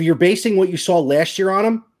if you're basing what you saw last year on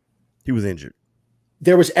him, he was injured.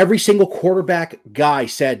 There was every single quarterback guy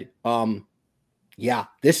said, yeah,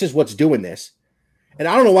 this is what's doing this. And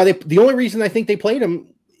I don't know why the only reason I think they played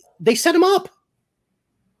him, they set him up.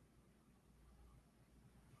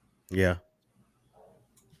 Yeah.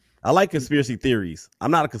 I like conspiracy theories. I'm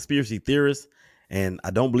not a conspiracy theorist and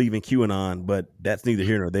I don't believe in QAnon, but that's neither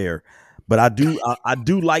here nor there. But I do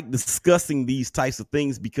like discussing these types of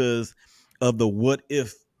things because of the what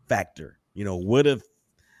if factor. What if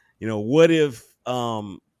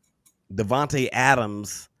Devontae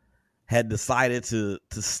Adams had decided to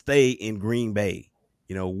stay in Green Bay?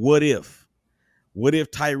 What if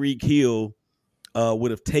Tyreek Hill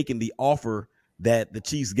would have taken the offer that the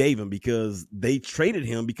Chiefs gave him because they traded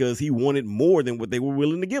him because he wanted more than what they were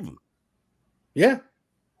willing to give him? Yeah.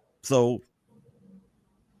 So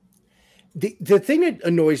the thing that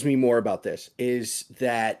annoys me more about this is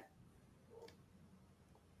that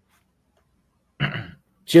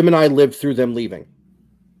Jim and I lived through them leaving.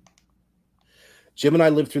 Jim and I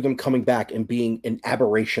lived through them coming back and being an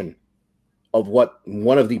aberration of what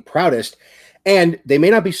one of the proudest, and they may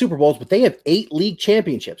not be Super Bowls, but they have 8 league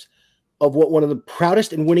championships of what one of the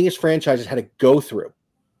proudest and winningest franchises had to go through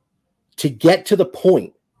to get to the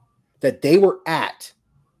point that they were at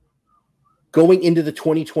going into the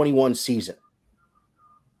 2021 season.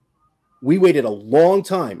 We waited a long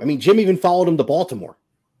time. I mean, Jim even followed him to Baltimore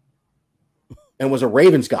and was a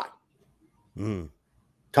Ravens guy.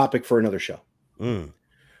 Topic for another show. We'll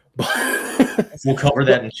cover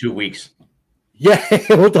that in 2 weeks. Yeah,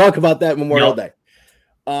 we'll talk about that Memorial Day.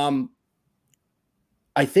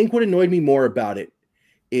 I think what annoyed me more about it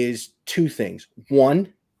is 2 things.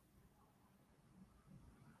 One,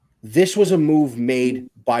 this was a move made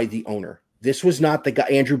by the owner. This was not the guy,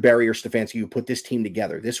 Andrew Berry or Stefanski, who put this team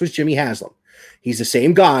together. This was Jimmy Haslam. He's the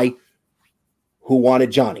same guy who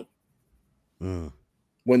wanted Johnny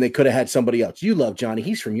when they could have had somebody else. You love Johnny.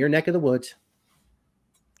 He's from your neck of the woods.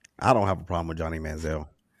 I don't have a problem with Johnny Manziel.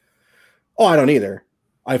 Oh, I don't either.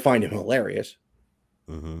 I find him hilarious.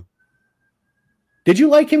 Mm-hmm. Did you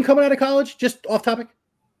like him coming out of college? Just off topic?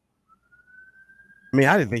 I mean,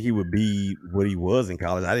 I didn't think he would be what he was in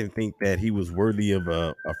college. I didn't think that he was worthy of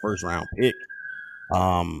a first-round pick.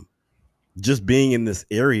 Just being in this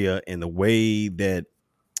area and the way that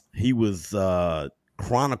he was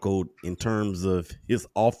chronicled in terms of his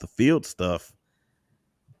off-the-field stuff,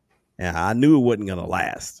 and I knew it wasn't going to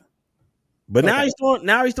last. But now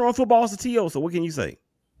he's throwing footballs to T.O., so what can you say?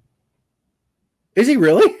 Is he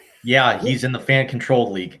really? Yeah, he's in the fan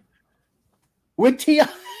control league. With T.O.?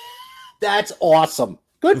 That's awesome.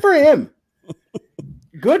 Good for him.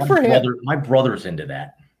 Good for him. My brother's into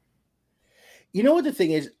that. You know what the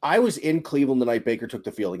thing is? I was in Cleveland the night Baker took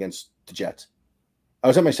the field against the Jets. I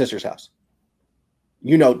was at my sister's house.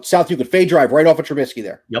 You know, South Euclid, Fay Drive, right off of Trubisky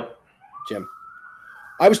there. Yep. Jim.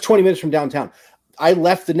 I was 20 minutes from downtown. I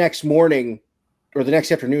left the next morning or the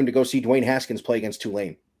next afternoon to go see Dwayne Haskins play against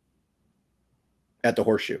Tulane at the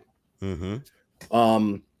Horseshoe.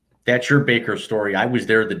 Mm-hmm. That's your Baker story. I was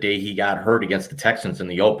there the day he got hurt against the Texans in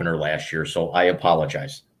the opener last year, so I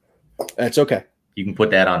apologize. That's okay. You can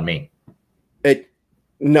put that on me.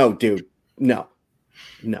 No, dude. No.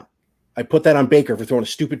 I put that on Baker for throwing a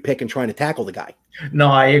stupid pick and trying to tackle the guy. No,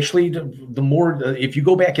 I actually, if you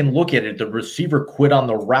go back and look at it, the receiver quit on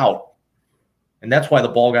the route, and that's why the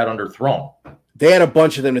ball got underthrown. They had a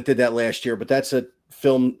bunch of them that did that last year, but that's a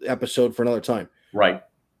film episode for another time. Right.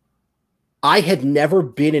 I had never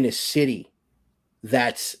been in a city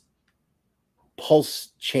that's pulse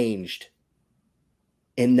changed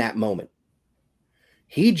in that moment.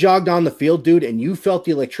 He jogged on the field, dude, and you felt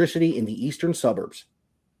the electricity in the eastern suburbs.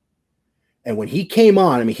 And when he came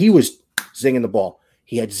on, I mean, he was zinging the ball.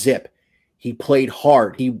 He had zip. He played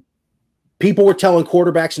hard. People were telling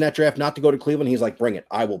quarterbacks in that draft not to go to Cleveland. He's like, bring it.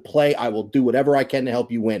 I will play. I will do whatever I can to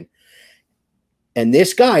help you win. And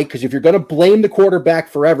this guy, because if you're going to blame the quarterback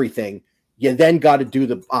for everything, you then got to do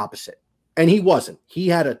the opposite. And he wasn't. He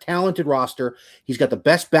had a talented roster. He's got the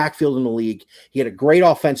best backfield in the league. He had a great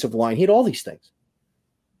offensive line. He had all these things.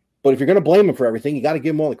 But if you're going to blame him for everything, you got to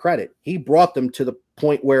give him all the credit. He brought them to the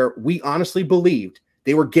point where we honestly believed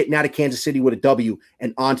they were getting out of Kansas City with a W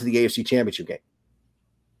and onto the AFC Championship game.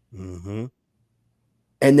 Mm-hmm.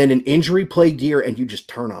 And then an injury-plagued year, and you just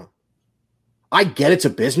turn on him. I get it's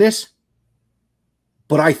a business,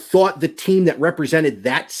 but I thought the team that represented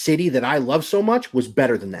that city that I love so much was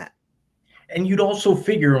better than that. And you'd also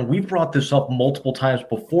figure, and we've brought this up multiple times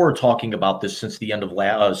before, talking about this since the end of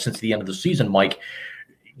the season, Mike.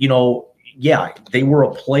 You know, yeah, they were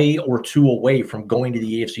a play or two away from going to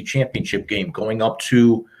the AFC Championship game, going up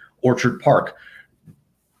to Orchard Park.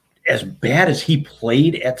 As bad as he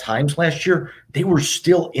played at times last year, they were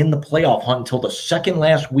still in the playoff hunt until the second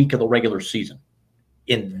last week of the regular season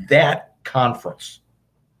in that conference.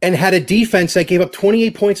 And had a defense that gave up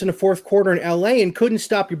 28 points in the fourth quarter in LA and couldn't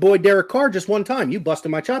stop your boy Derek Carr just one time. You busted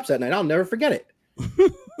my chops that night. I'll never forget it.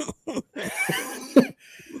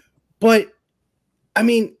 But I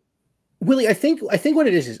mean, Willie, I think what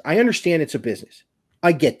it is I understand it's a business.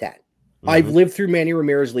 I get that. Mm-hmm. I've lived through Manny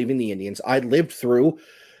Ramirez leaving the Indians. I lived through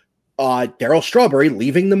Darryl Strawberry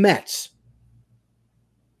leaving the Mets.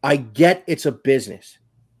 I get it's a business.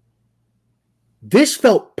 This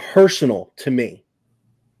felt personal to me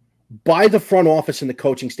by the front office and the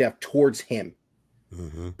coaching staff towards him.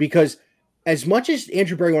 Mm-hmm. Because as much as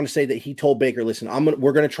Andrew Berry wanted to say that he told Baker, listen,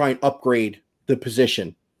 we're going to try and upgrade the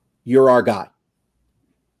position. You're our guy.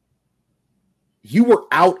 You were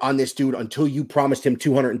out on this dude until you promised him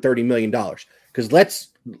 $230 million. Because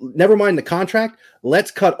never mind the contract, let's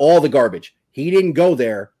cut all the garbage. He didn't go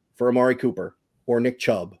there for Amari Cooper or Nick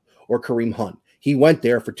Chubb or Kareem Hunt. He went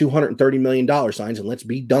there for $230 million signs, and let's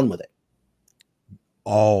be done with it.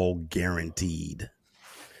 All guaranteed.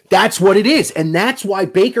 That's what it is. And that's why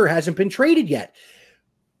Baker hasn't been traded yet.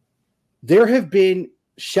 There have been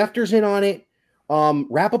Schefter's in on it.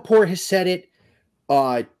 Rappaport has said it.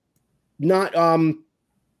 Not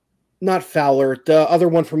Fowler, the other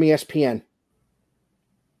one from ESPN.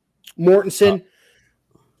 Mortensen.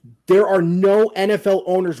 There are no NFL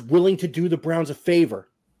owners willing to do the Browns a favor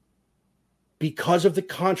because of the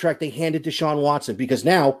contract they handed to Deshaun Watson. Because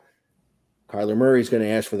now Kyler Murray is going to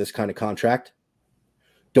ask for this kind of contract.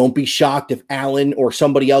 Don't be shocked if Allen or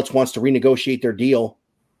somebody else wants to renegotiate their deal.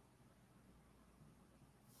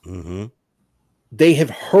 Mm-hmm. They have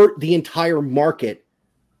hurt the entire market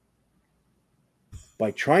by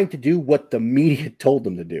trying to do what the media told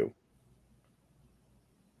them to do.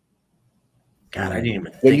 God, I didn't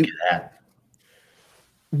even think of that.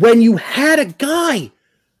 When you had a guy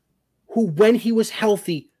who, when he was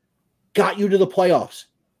healthy, got you to the playoffs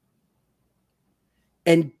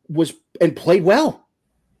and played well.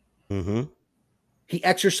 Mm-hmm. He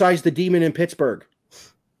exercised the demon in Pittsburgh.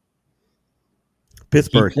 He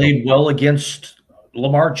played well against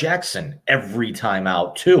Lamar Jackson every time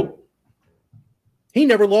out too. He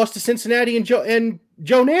never lost to Cincinnati and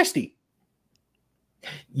Joe Nasty.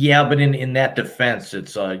 Yeah, but in that defense,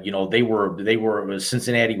 it's they were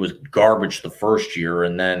Cincinnati was garbage the first year,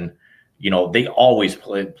 and then they always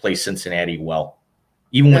play Cincinnati well,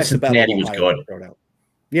 even when Cincinnati was good.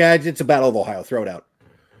 Yeah, it's a Battle of Ohio. Throw it out.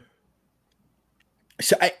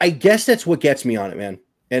 So I guess that's what gets me on it, man.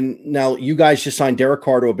 And now you guys just signed Derek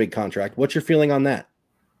Carr to a big contract. What's your feeling on that?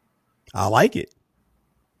 I like it.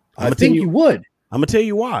 I think you would. I'm going to tell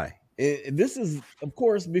you why. This is, of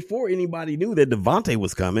course, before anybody knew that Devontae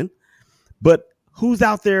was coming. But who's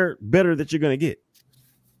out there better that you're going to get?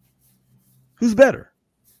 Who's better?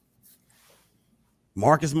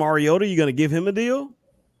 Marcus Mariota, you going to give him a deal?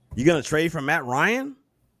 You going to trade for Matt Ryan?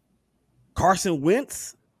 Carson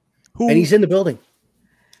Wentz? And he's in the building.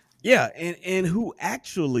 Yeah, and who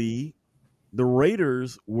actually the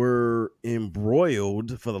Raiders were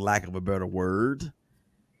embroiled, for the lack of a better word,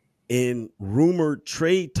 in rumored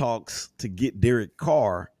trade talks to get Derek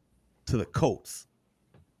Carr to the Colts.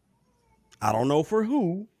 I don't know for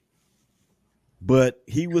who, but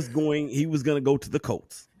he was going to go to the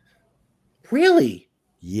Colts. Really?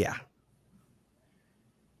 Yeah.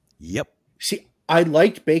 Yep. See, I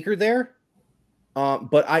liked Baker there,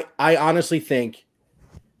 but I honestly think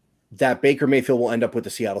that Baker Mayfield will end up with the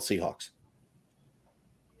Seattle Seahawks.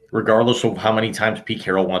 Regardless of how many times Pete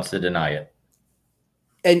Carroll wants to deny it.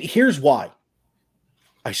 And here's why.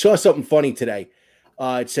 I saw something funny today.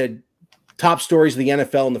 It said top stories of the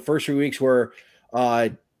NFL in the first 3 weeks were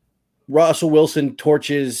Russell Wilson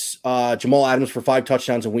torches Jamal Adams for 5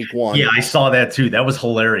 touchdowns in week 1. Yeah, I saw that too. That was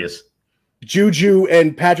hilarious. Juju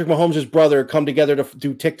and Patrick Mahomes' brother come together to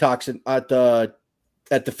do TikToks at the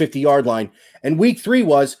 50-yard line. And week 3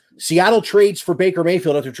 was Seattle trades for Baker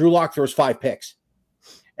Mayfield after Drew Lock throws 5 picks.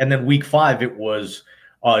 And then week 5, it was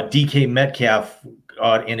DK Metcalf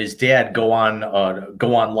and his dad go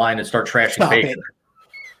online and start trashing Baker.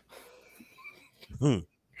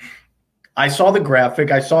 I saw the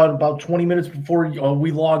graphic. I saw it about 20 minutes before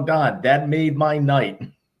we logged on. That made my night.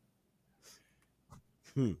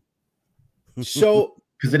 So,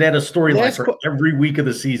 because it had a storyline for every week of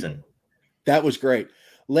the season. That was great.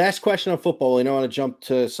 Last question on football. I want to jump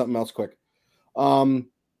to something else quick.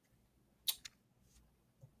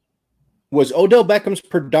 Was Odell Beckham's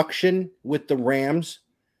production with the Rams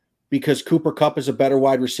because Cooper Kupp is a better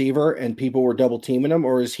wide receiver and people were double teaming him,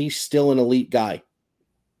 or is he still an elite guy?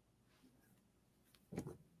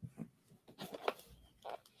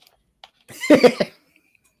 You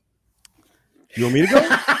want me to go?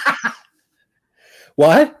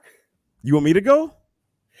 What? You want me to go?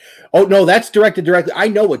 Oh, no, that's directed directly. I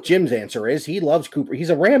know what Jim's answer is. He loves Cooper. He's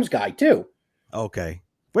a Rams guy, too. Okay.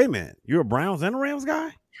 Wait a minute. You're a Browns and a Rams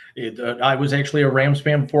guy? I was actually a Rams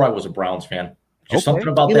fan before I was a Browns fan. Just something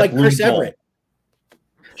about you that. Like Chris Everett.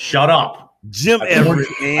 Shut up. Jim Everett,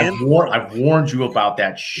 man. I've warned you about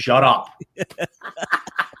that. Shut up.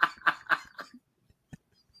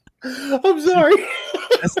 I'm sorry.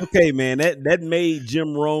 That's okay, man. That made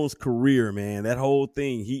Jim Rohn's career, man. That whole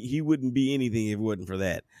thing. He wouldn't be anything if it wasn't for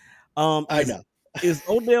that. I know. Is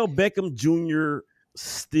Odell Beckham Jr.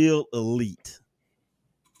 still elite?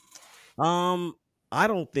 I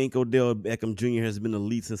don't think Odell Beckham Jr. has been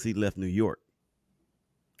elite since he left New York.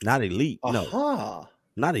 Not elite, no.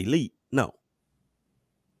 Not elite, no.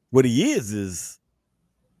 What he is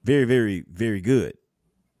very, very, very good.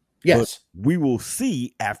 Yes. But we will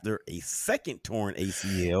see after a second torn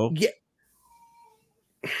ACL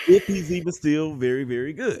if he's even still very,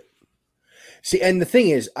 very good. See, and the thing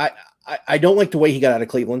is, I don't like the way he got out of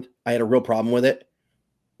Cleveland. I had a real problem with it.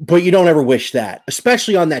 But you don't ever wish that,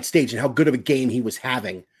 especially on that stage and how good of a game he was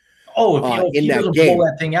having. Oh, if he doesn't pull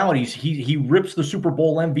that thing out, he rips the Super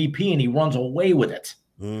Bowl MVP and he runs away with it.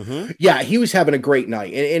 Mm-hmm. Yeah, he was having a great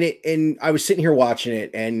night, and I was sitting here watching it,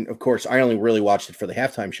 and of course, I only really watched it for the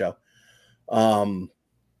halftime show,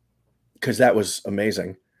 because that was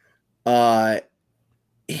amazing. I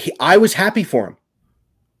was happy for him.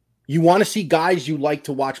 You want to see guys you like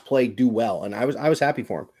to watch play do well, and I was happy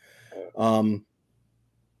for him.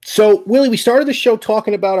 So, Willie, we started the show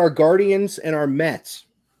talking about our Guardians and our Mets.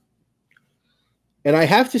 And I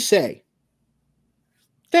have to say,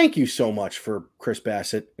 Thank you so much for Chris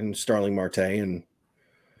Bassett and Starling Marte. And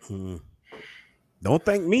don't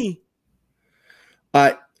thank me.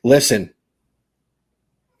 Listen,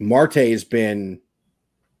 Marte has been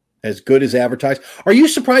as good as advertised. Are you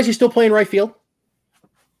surprised he's still playing right field?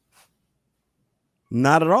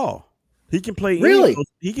 Not at all. He can play. Really?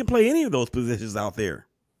 He can play any of those positions out there.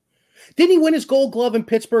 Didn't he win his Gold Glove in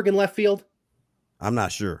Pittsburgh in left field? I'm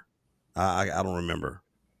not sure. I don't remember.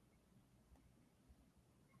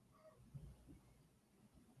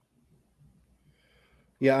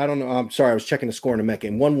 Yeah, I don't know. I'm sorry. I was checking the score in the Met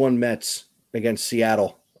game. 1-1 Mets against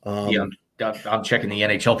Seattle. I'm checking the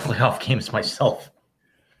NHL playoff games myself.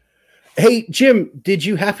 Hey, Jim, did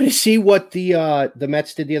you happen to see what the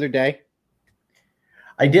Mets did the other day?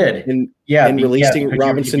 I did. In releasing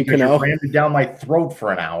Robinson Cano. You ran it down my throat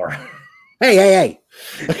for an hour. Hey.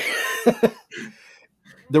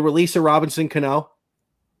 The release of Robinson Cano.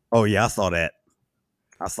 Oh, yeah, I saw that.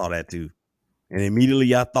 I saw that too. And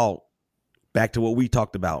immediately I thought back to what we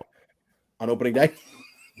talked about. On opening day?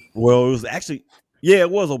 Well, it was actually, it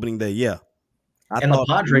was opening day, yeah. And the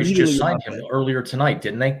Padres just signed him earlier tonight,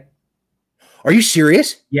 didn't they? Are you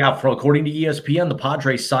serious? Yeah, according to ESPN, the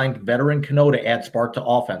Padres signed veteran Cano to add spark to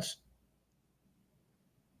offense.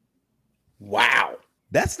 Wow.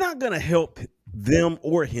 That's not going to help them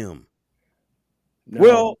or him. No.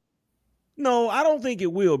 Well, no, I don't think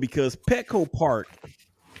it will, because Petco Park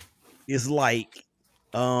is like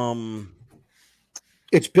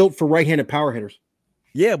it's built for right-handed power hitters.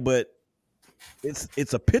 Yeah, but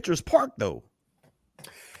it's a pitcher's park though.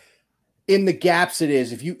 In the gaps, it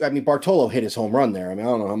is. Bartolo hit his home run there. I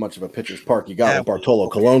don't know how much of a pitcher's park you got with Bartolo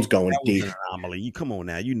Colon's going deep. An anomaly. You come on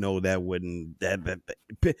now. You know that wouldn't that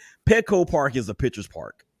Petco Park is a pitcher's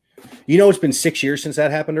park. You know, it's been 6 years since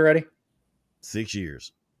that happened already. 6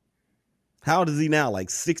 years. How old is he now?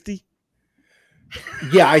 Like 60?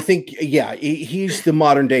 Yeah, I think. Yeah, he's the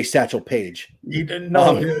modern day Satchel Paige.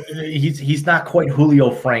 He's not quite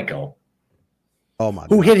Julio Franco. Oh my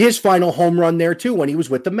God. Who hit his final home run there too when he was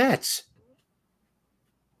with the Mets.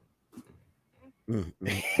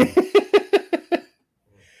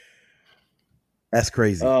 That's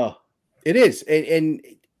crazy. It is. And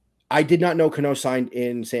I did not know Cano signed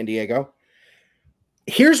in San Diego.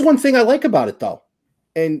 Here's one thing I like about it, though.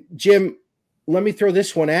 And, Jim, let me throw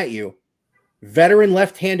this one at you. Veteran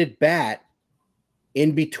left-handed bat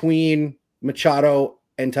in between Machado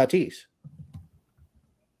and Tatis.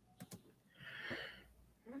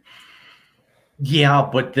 Yeah,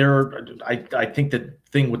 but I think the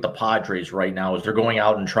thing with the Padres right now is they're going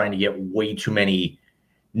out and trying to get way too many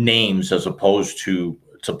names as opposed to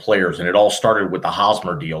players. And it all started with the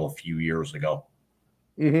Hosmer deal a few years ago.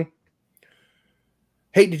 Mm-hmm.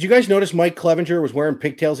 Hey, did you guys notice Mike Clevenger was wearing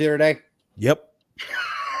pigtails the other day? Yep.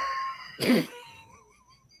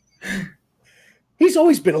 He's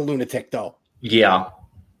always been a lunatic, though. Yeah.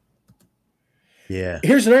 Yeah.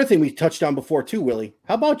 Here's another thing we touched on before, too, Willie.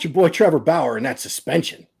 How about your boy Trevor Bauer and that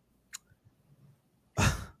suspension?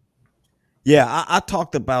 Yeah, I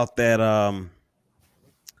talked about that. I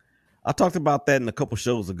talked about that in a couple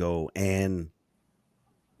shows ago, and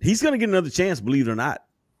he's going to get another chance, believe it or not.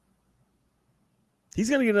 He's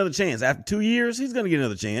going to get another chance. After 2 years, he's going to get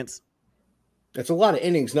another chance. That's a lot of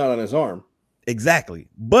innings not on his arm. Exactly.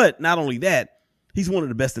 But not only that, he's one of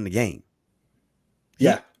the best in the game.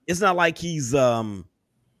 Yeah. It's not like he's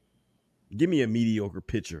give me a mediocre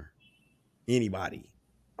pitcher. Anybody.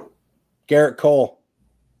 Garrett Cole.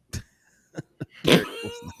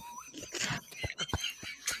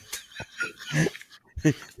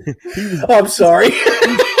 I'm sorry.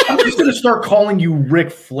 I'm just going to start calling you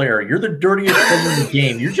Ric Flair. You're the dirtiest thing in the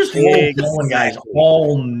game. You're just low-blowing guys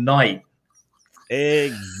all night.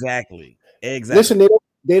 Exactly. Listen,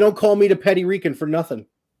 they don't call me the Petty Rican for nothing.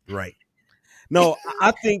 Right. No,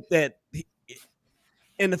 I think that,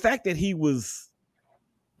 and the fact that he was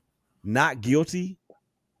not guilty,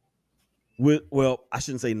 I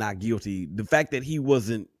shouldn't say not guilty. The fact that he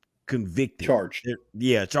wasn't convicted. Charged. Charged.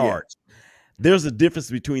 Yeah. There's a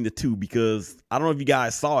difference between the two, because I don't know if you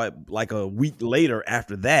guys saw it, like a week later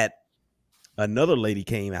after that, another lady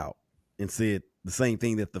came out and said the same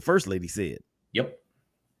thing that the first lady said. Yep.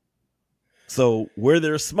 So where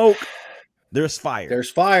there's smoke, there's fire.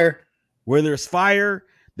 There's fire. Where there's fire,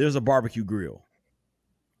 there's a barbecue grill.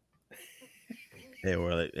 Yeah,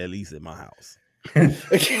 well, at least at my house.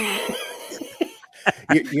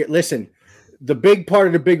 Listen, the big part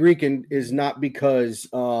of the Big Rican is not because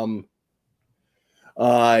I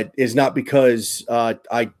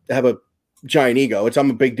have a giant ego.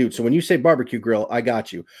 I'm a big dude. So when you say barbecue grill, I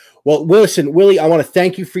got you. Well, listen, Willie, I want to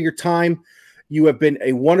thank you for your time. You have been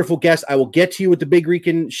a wonderful guest. I will get to you with the Big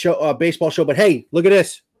Rican show, baseball show. But hey, look at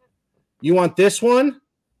this. You want this one?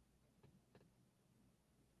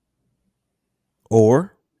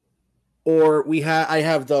 Or I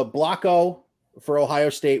have the Blocko for Ohio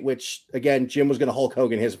State, which again, Jim was going to Hulk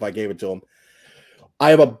Hogan his if I gave it to him. I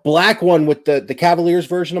have a black one with the Cavaliers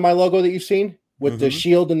version of my logo that you've seen with the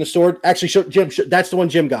shield and the sword. Actually, Jim, that's the one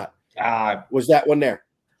Jim got. Was that one there?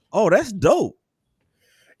 Oh, that's dope.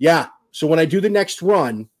 Yeah. So when I do the next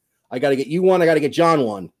run, I got to get you one. I got to get John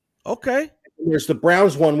one. Okay. And there's the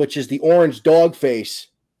Browns one, which is the orange dog face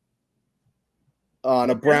on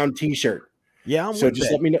a brown T-shirt. Yeah.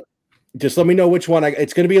 Let me know. Just let me know which one.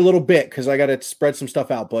 It's going to be a little bit because I got to spread some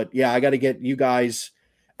stuff out. But yeah, I got to get you guys.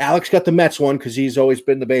 Alex got the Mets one because he's always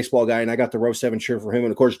been the baseball guy, and I got the Row 7 shirt for him.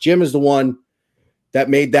 And of course, Jim is the one that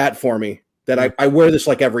made that for me. That I wear this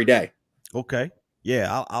like every day. Okay.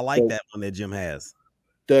 Yeah, I like that one that Jim has.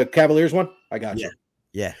 The Cavaliers one? I got you.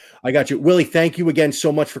 Yeah. I got you. Willie, thank you again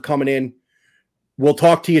so much for coming in. We'll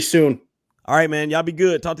talk to you soon. All right, man. Y'all be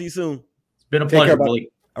good. Talk to you soon. It's been a pleasure,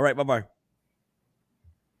 Willie. All right, bye-bye.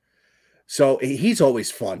 So he's always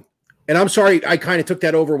fun. And I'm sorry, I kind of took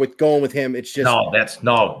that over with going with him. It's just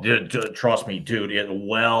trust me, dude. It's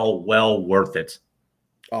well worth it.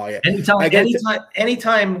 Oh yeah.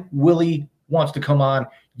 Anytime Willie wants to come on,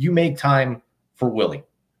 you make time for Willie.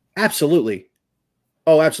 Absolutely.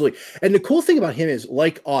 Oh, absolutely. And the cool thing about him is,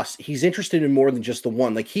 like us, he's interested in more than just the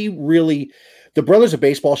one. Like he really, the Brothers of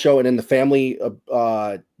Baseball show, and then the family of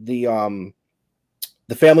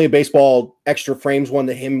baseball extra frames one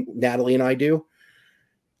that him, Natalie, and I do.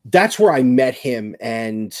 That's where I met him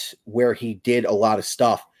and where he did a lot of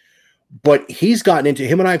stuff. But he's gotten into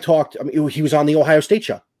him and I have talked. I mean, he was on the Ohio State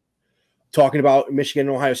show talking about Michigan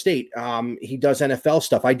and Ohio State. He does NFL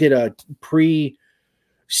stuff. I did a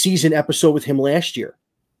pre-season episode with him last year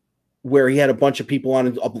where he had a bunch of people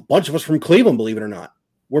on, a bunch of us from Cleveland, believe it or not.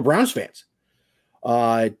 We're Browns fans.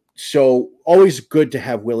 So always good to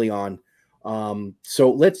have Willie on. So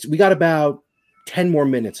we got about 10 more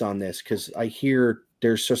minutes on this because I hear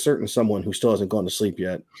there's a certain someone who still hasn't gone to sleep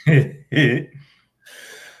yet.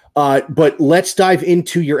 But let's dive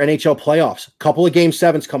into your NHL playoffs. A couple of Game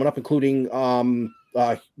 7s coming up, including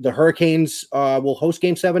the Hurricanes will host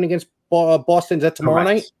Game 7 against Boston. Is that tomorrow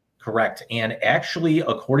night? Correct. And actually,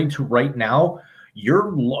 according to right now, your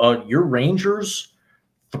Rangers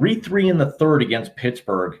 3-3 in the third against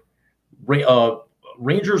Pittsburgh.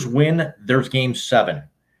 Rangers win. There's Game 7.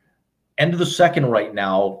 End of the second right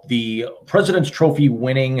now. The President's Trophy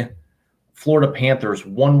winning Florida Panthers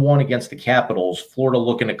 1-1 against the Capitals. Florida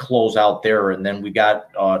looking to close out there. And then we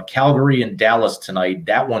got Calgary and Dallas tonight.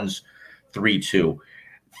 That one's 3-2.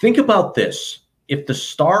 Think about this. If the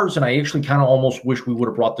Stars, and I actually kind of almost wish we would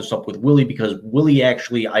have brought this up with Willie, because Willie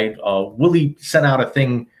Willie sent out a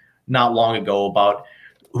thing not long ago about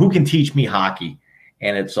who can teach me hockey.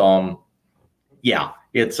 And it's and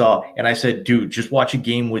I said, dude, just watch a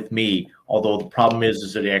game with me. Although the problem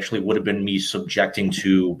is it actually would have been me subjecting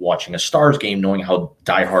to watching a Stars game, knowing how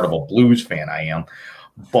diehard of a Blues fan I am.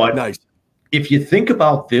 But nice. If you think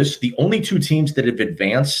about this, the only two teams that have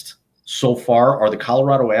advanced so far are the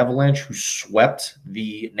Colorado Avalanche, who swept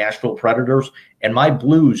the Nashville Predators, and my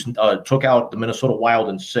Blues took out the Minnesota Wild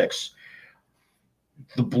in 6.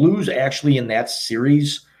 The Blues actually in that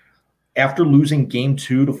series, after losing Game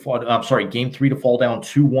 3 to fall down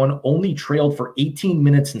 2-1, only trailed for 18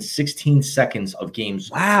 minutes and 16 seconds of games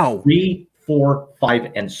 3, 4,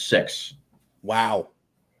 5, and 6. Wow.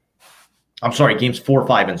 I'm sorry, games 4,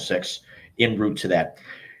 5, and 6 en route to that.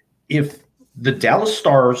 If the Dallas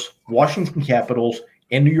Stars, Washington Capitals,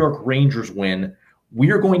 and New York Rangers win,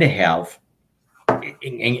 we are going to have,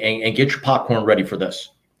 and get your popcorn ready for this,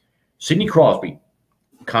 Sidney Crosby,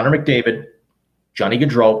 Connor McDavid, Johnny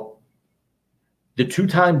Gaudreau, the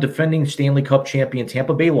 2-time defending Stanley Cup champion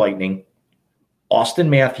Tampa Bay Lightning, Austin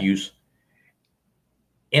Matthews,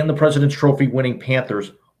 and the President's Trophy winning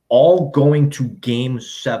Panthers all going to Game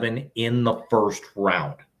 7 in the first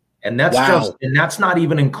round. And that's that's not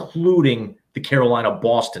even including the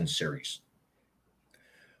Carolina-Boston series.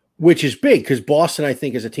 Which is big because Boston, I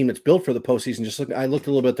think, is a team that's built for the postseason. I looked a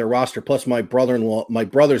little bit at their roster. Plus, my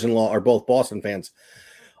brothers-in-law are both Boston fans.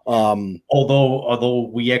 Although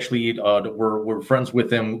we actually we're friends with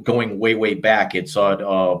them going way back. It's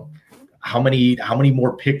how many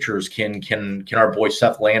more pictures can our boy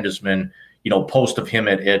Seth Landesman post of him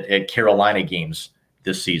at Carolina games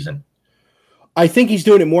this season? I think he's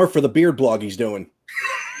doing it more for the beard blog he's doing.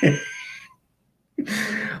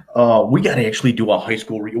 We got to actually do a high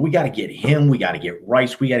school we got to get him. We got to get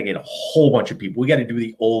Rice. We got to get a whole bunch of people. We got to do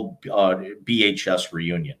the old BHS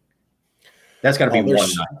reunion. That's got to be Oh, one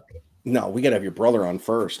there's- night. No, we got to have your brother on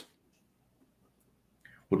first.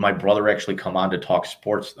 Would my brother actually come on to talk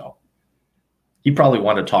sports, though? He probably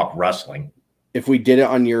wanted to talk wrestling. If we did it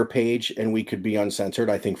on your page and we could be uncensored,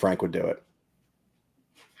 I think Frank would do it.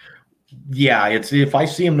 Yeah, it's if I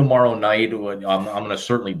see him tomorrow night, I'm going to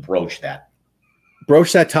certainly broach that.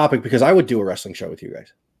 Broach that topic because I would do a wrestling show with you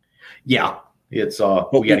guys. Yeah, it's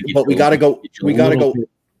But we got to go. We got to go.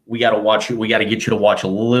 We got to watch it. We got to get you to watch a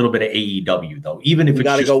little bit of AEW, though, even if We it's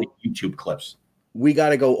gotta just go- like YouTube clips. We got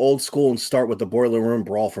to go old school and start with the Boiler Room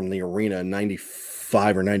Brawl from the arena in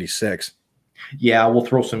 95 or 96. Yeah, we'll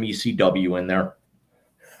throw some ECW in there.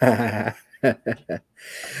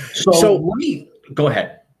 So- So let me go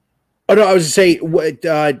ahead. Oh no, I was to say what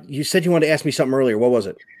you said you wanted to ask me something earlier. What was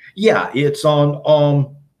it? Yeah, it's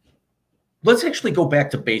on. Let's actually go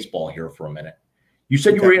back to baseball here for a minute. You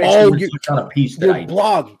said you were Okay. actually Oh, going to touch on a piece that Your I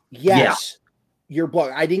blog, yes. Your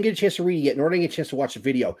blog. I didn't get a chance to read it yet, nor did I get a chance to watch the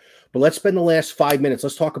video. But let's spend the last 5 minutes.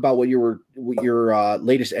 Let's talk about what your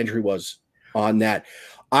latest entry was on that.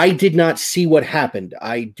 I did not see what happened.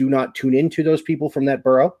 I do not tune into those people from that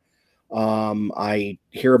borough. I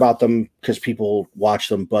hear about them because people watch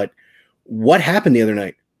them. But what happened the other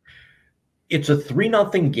night? It's a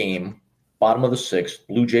 3-0 game, bottom of the sixth.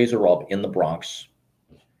 Blue Jays are up in the Bronx.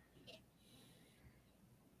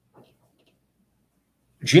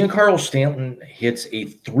 Giancarlo Stanton hits a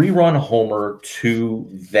 3-run homer to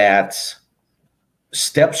that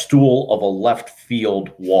step stool of a left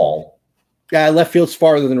field wall. Yeah, left field's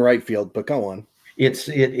farther than right field, but go on. It's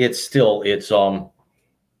did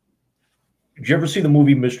you ever see the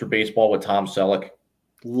movie Mr. Baseball with Tom Selleck?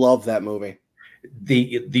 Love that movie.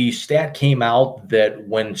 The stat came out that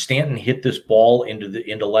when Stanton hit this ball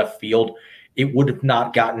into left field, it would have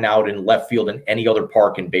not gotten out in left field in any other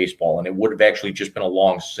park in baseball, and it would have actually just been a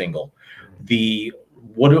long single.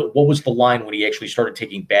 What was the line when he actually started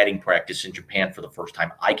taking batting practice in Japan for the first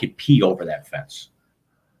time? I could pee over that fence.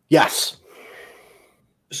 Yes.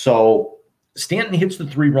 So Stanton hits the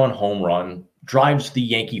 3-run home run, drives the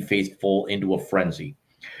Yankee faithful into a frenzy.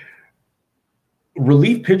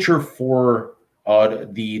 Relief pitcher for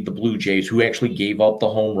the Blue Jays, who actually gave up the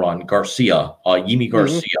home run, Garcia, Yimi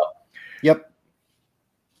Garcia. Yep.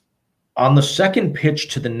 On the second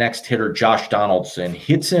pitch to the next hitter, Josh Donaldson,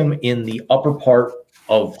 hits him in the upper part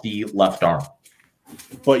of the left arm.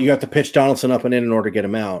 But you have to pitch Donaldson up and in order to get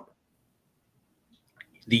him out.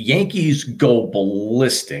 The Yankees go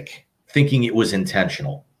ballistic, thinking it was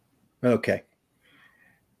intentional. Okay.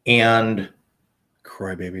 And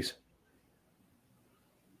Crybabies.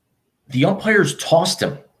 the umpires tossed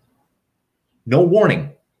him. No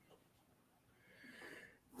warning.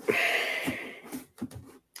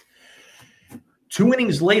 Two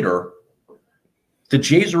innings later, the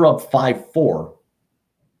Jays are up 5-4,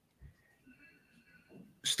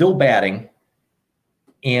 still batting,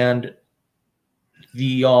 and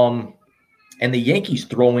the Yankees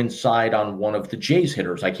throw inside on one of the Jays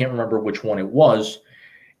hitters. I can't remember which one it was,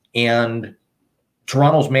 and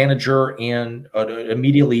Toronto's manager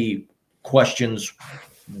immediately questions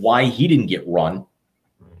why he didn't get run,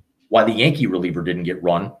 why the Yankee reliever didn't get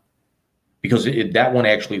run, because that one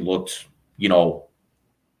actually looked,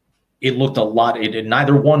 it looked a lot.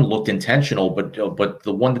 Neither one looked intentional, but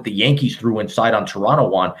the one that the Yankees threw inside on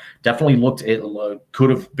Toronto on definitely looked. It could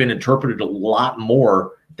have been interpreted a lot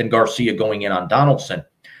more than Garcia going in on Donaldson.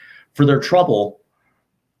 For their trouble,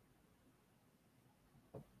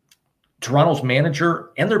 Toronto's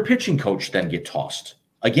manager and their pitching coach then get tossed.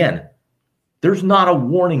 Again, there's not a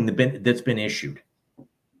warning that's been issued.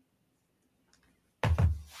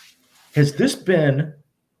 Has this been,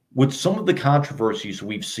 with some of the controversies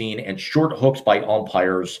we've seen and short hooks by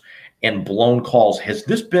umpires and blown calls, has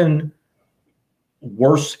this been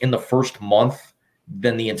worse in the first month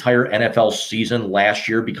than the entire NFL season last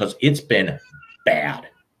year? Because it's been bad.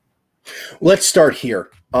 Let's start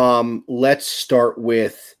here. Let's start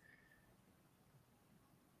with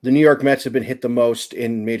the New York Mets have been hit the most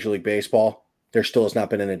in Major League Baseball. There still has not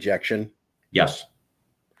been an ejection. Yes.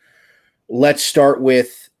 Let's start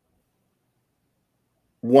with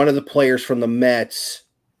one of the players from the Mets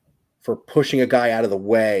for pushing a guy out of the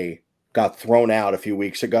way got thrown out a few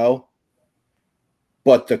weeks ago.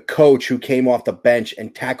 But the coach who came off the bench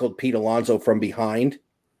and tackled Pete Alonso from behind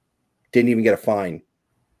didn't even get a fine.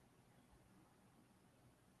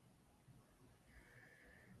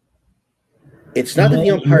 It's not that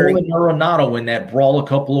the umpiring. Nolan Arenado in that brawl a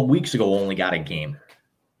couple of weeks ago only got a game.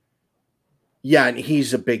 Yeah, and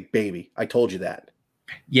he's a big baby. I told you that.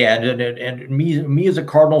 Yeah, and me as a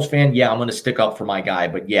Cardinals fan, yeah, I'm going to stick up for my guy.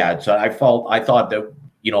 But yeah, I thought that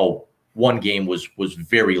one game was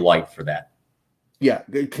very light for that. Yeah,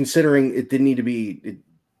 considering it didn't need to be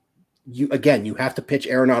you have to pitch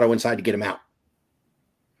Arenado inside to get him out.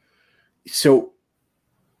 So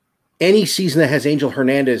any season that has Angel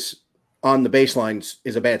Hernandez on the baselines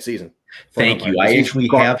is a bad season. Thank you. I actually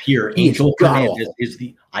have here Angel Hernandez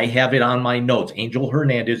I have it on my notes. Angel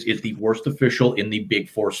Hernandez is the worst official in the Big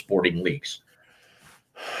Four sporting leagues.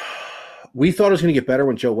 We thought it was going to get better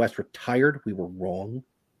when Joe West retired. We were wrong.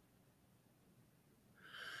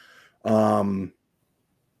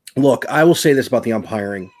 Look, I will say this about the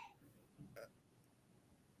umpiring.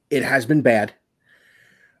 It has been bad.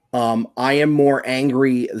 I am more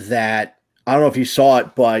angry that, I don't know if you saw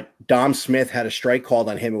it, but Dom Smith had a strike called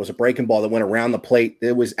on him. It was a breaking ball that went around the plate.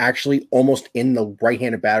 It was actually almost in the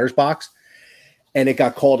right-handed batter's box, and it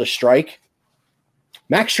got called a strike.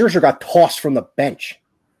 Max Scherzer got tossed from the bench.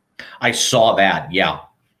 I saw that, yeah.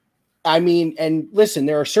 I mean, and listen,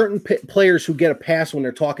 there are certain players who get a pass when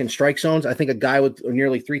they're talking strike zones. I think a guy with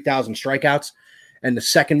nearly 3,000 strikeouts and the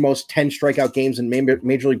second most 10 strikeout games in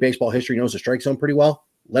Major League Baseball history knows the strike zone pretty well.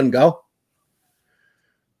 Let him go.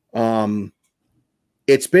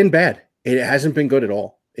 It's been bad. It hasn't been good at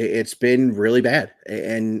all. It's been really bad.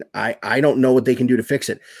 And I don't know what they can do to fix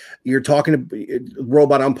it. You're talking to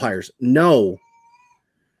robot umpires. No,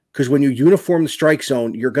 because when you uniform the strike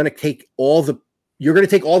zone, you're going to take all the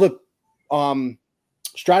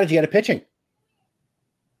strategy out of pitching.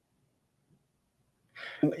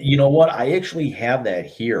 You know what? I actually have that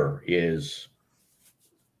here is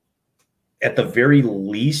at the very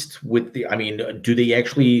least with the, I mean, do they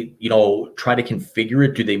actually, try to configure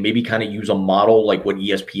it? Do they maybe kind of use a model like what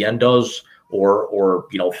ESPN does or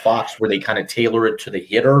Fox where they kind of tailor it to the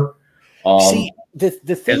hitter? See, the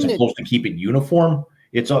thing as opposed to keep it uniform.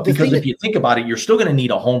 It's because if you think about it, you're still going to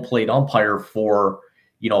need a home plate umpire for,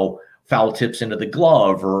 foul tips into the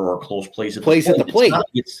glove or close plays at the plate.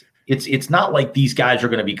 It's not like these guys are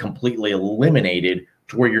going to be completely eliminated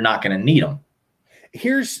to where you're not going to need them.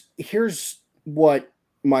 Here's what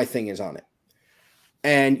my thing is on it.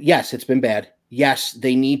 And yes, it's been bad. Yes,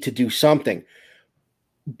 they need to do something.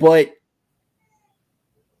 But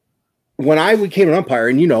when I became an umpire,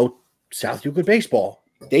 and South Euclid baseball,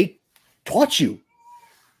 they taught you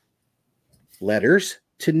letters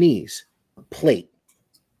to knees, plate.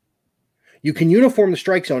 You can uniform the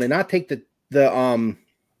strike zone and not take the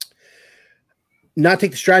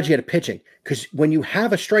strategy out of pitching. Because when you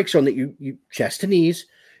have a strike zone that you chest to knees,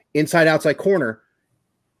 inside, outside corner,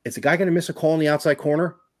 is the guy going to miss a call in the outside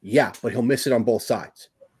corner? Yeah, but he'll miss it on both sides.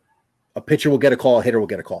 A pitcher will get a call, a hitter will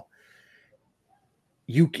get a call.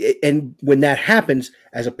 And when that happens,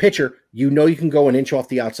 as a pitcher, you can go an inch off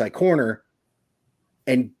the outside corner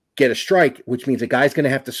and get a strike, which means a guy's going to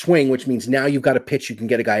have to swing, which means now you've got a pitch you can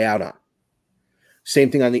get a guy out on.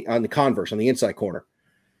 Same thing on the converse, on the inside corner.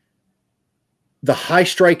 The high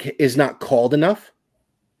strike is not called enough,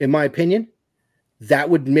 in my opinion. That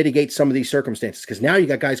would mitigate some of these circumstances because now you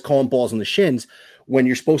got guys calling balls on the shins when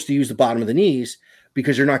you're supposed to use the bottom of the knees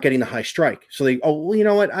because you're not getting the high strike. So you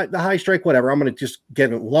know what? The high strike, whatever. I'm going to just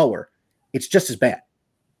get it lower. It's just as bad.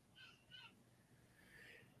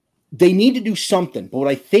 They need to do something, but what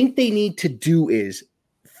I think they need to do is,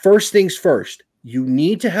 first things first, you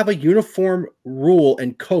need to have a uniform rule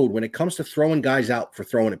and code when it comes to throwing guys out for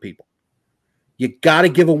throwing at people. You got to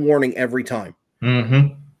give a warning every time.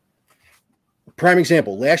 Mm-hmm. Prime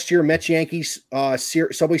example, last year, Mets-Yankees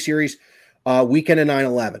Subway Series, weekend of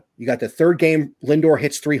 9/11. You got the third game, Lindor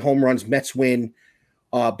hits 3 home runs, Mets win,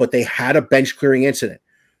 but they had a bench-clearing incident.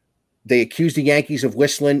 They accused the Yankees of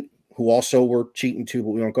whistling, who also were cheating too, but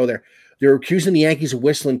we won't go there. They were accusing the Yankees of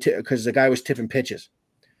whistling because the guy was tipping pitches.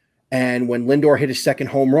 And when Lindor hit his second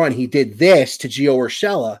home run, he did this to Gio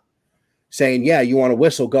Urshela, saying, yeah, you want to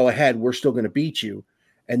whistle, go ahead. We're still going to beat you.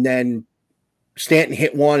 And then Stanton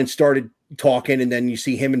hit one and started talking, and then you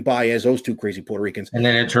see him and Baez, those two crazy Puerto Ricans. And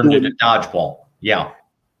then it turned into dodgeball. Yeah.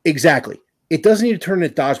 Exactly. It doesn't need to turn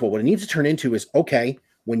into dodgeball. What it needs to turn into is, okay,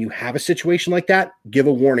 when you have a situation like that, give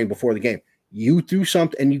a warning before the game. You threw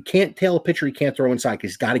something, and you can't tell a pitcher he can't throw inside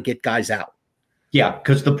because he's got to get guys out. Yeah,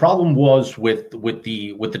 because the problem was with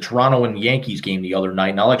the Toronto and Yankees game the other night,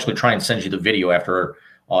 and I'll actually try and send you the video after,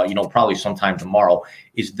 probably sometime tomorrow,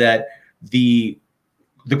 is that the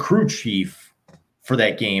crew chief for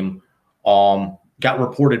that game got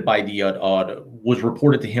reported by was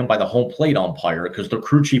reported to him by the home plate umpire because the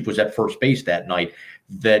crew chief was at first base that night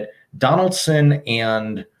that Donaldson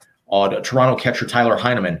and Toronto catcher Tyler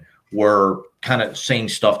Heineman were kind of saying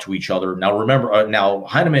stuff to each other. Now remember, now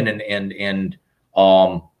Heineman and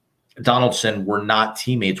Donaldson were not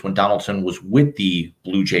teammates when Donaldson was with the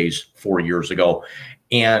Blue Jays 4 years ago.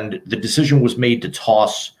 And the decision was made to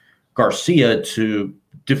toss Garcia to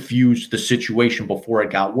diffuse the situation before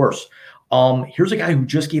it got worse. Here's a guy who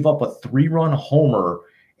just gave up a 3-run homer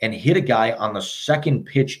and hit a guy on the second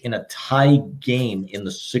pitch in a tie game in the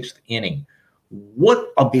 6th inning.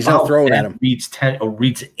 What about He's not throwing at him.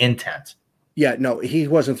 Reed's intent? Yeah, no, he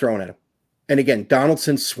wasn't throwing at him. And again,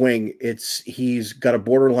 Donaldson's swing, he's got a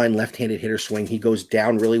borderline left-handed hitter swing. He goes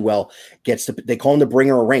down really well. They call him the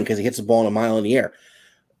bringer of rain because he hits the ball in a mile in the air.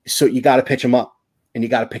 So you got to pitch him up and you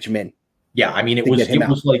got to pitch him in. Yeah, I mean, it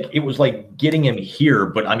was like getting him here,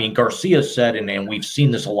 but I mean, Garcia said, and we've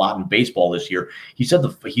seen this a lot in baseball this year. He said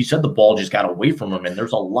the ball just got away from him, and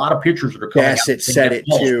there's a lot of pitchers that are coming. Bassett said it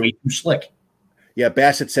too. Way too slick. Yeah,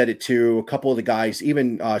 Bassett said it too. A couple of the guys,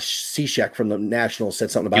 even Cishek from the Nationals,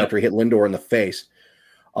 said something about it after he hit Lindor in the face.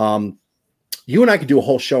 You and I could do a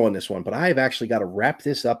whole show on this one, but I've actually got to wrap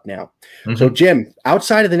this up now. Mm-hmm. So, Jim,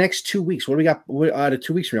 outside of the next 2 weeks, what do we got?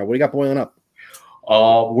 2 weeks from now, what do you got boiling up?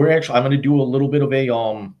 I'm going to do a little bit of a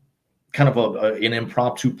kind of an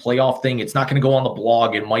impromptu playoff thing. It's not going to go on the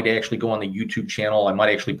blog. It might actually go on the YouTube channel. I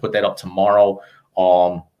might actually put that up tomorrow.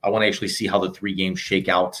 I want to actually see how the 3 games shake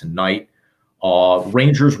out tonight.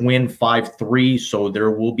 Rangers win 5-3, so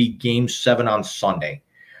there will be game 7 on Sunday.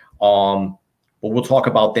 But we'll talk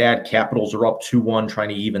about that. Capitals are up 2-1, trying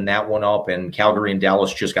to even that one up, and Calgary and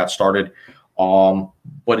Dallas just got started.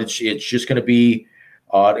 But it's just going to be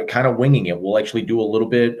kind of winging it. We'll actually do a little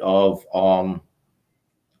bit of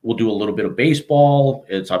baseball.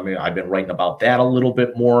 I've been writing about that a little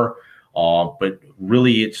bit more. But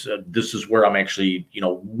really, this is where I'm actually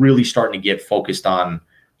really starting to get focused on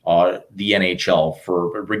the NHL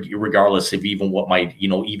regardless of even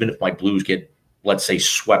if my Blues get, let's say,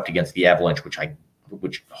 swept against the Avalanche,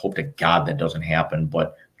 which hope to God that doesn't happen,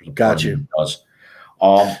 but got you. It does.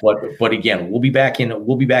 But again, we'll be back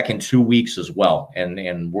in 2 weeks as well,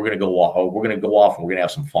 and we're gonna go off. We're gonna have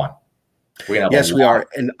some fun. Yes, we are,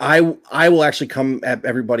 and I will actually come at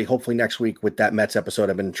everybody hopefully next week with that Mets episode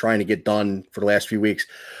I've been trying to get done for the last few weeks.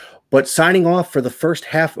 But signing off for the first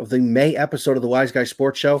half of the May episode of the Wise Guy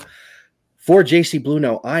Sports Show, for JC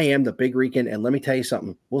Bluno, I am the Big Rican, and let me tell you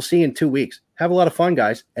something. We'll see you in 2 weeks. Have a lot of fun,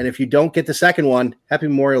 guys, and if you don't get the second one, happy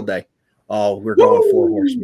Memorial Day. Oh, we're going 4 horsemen.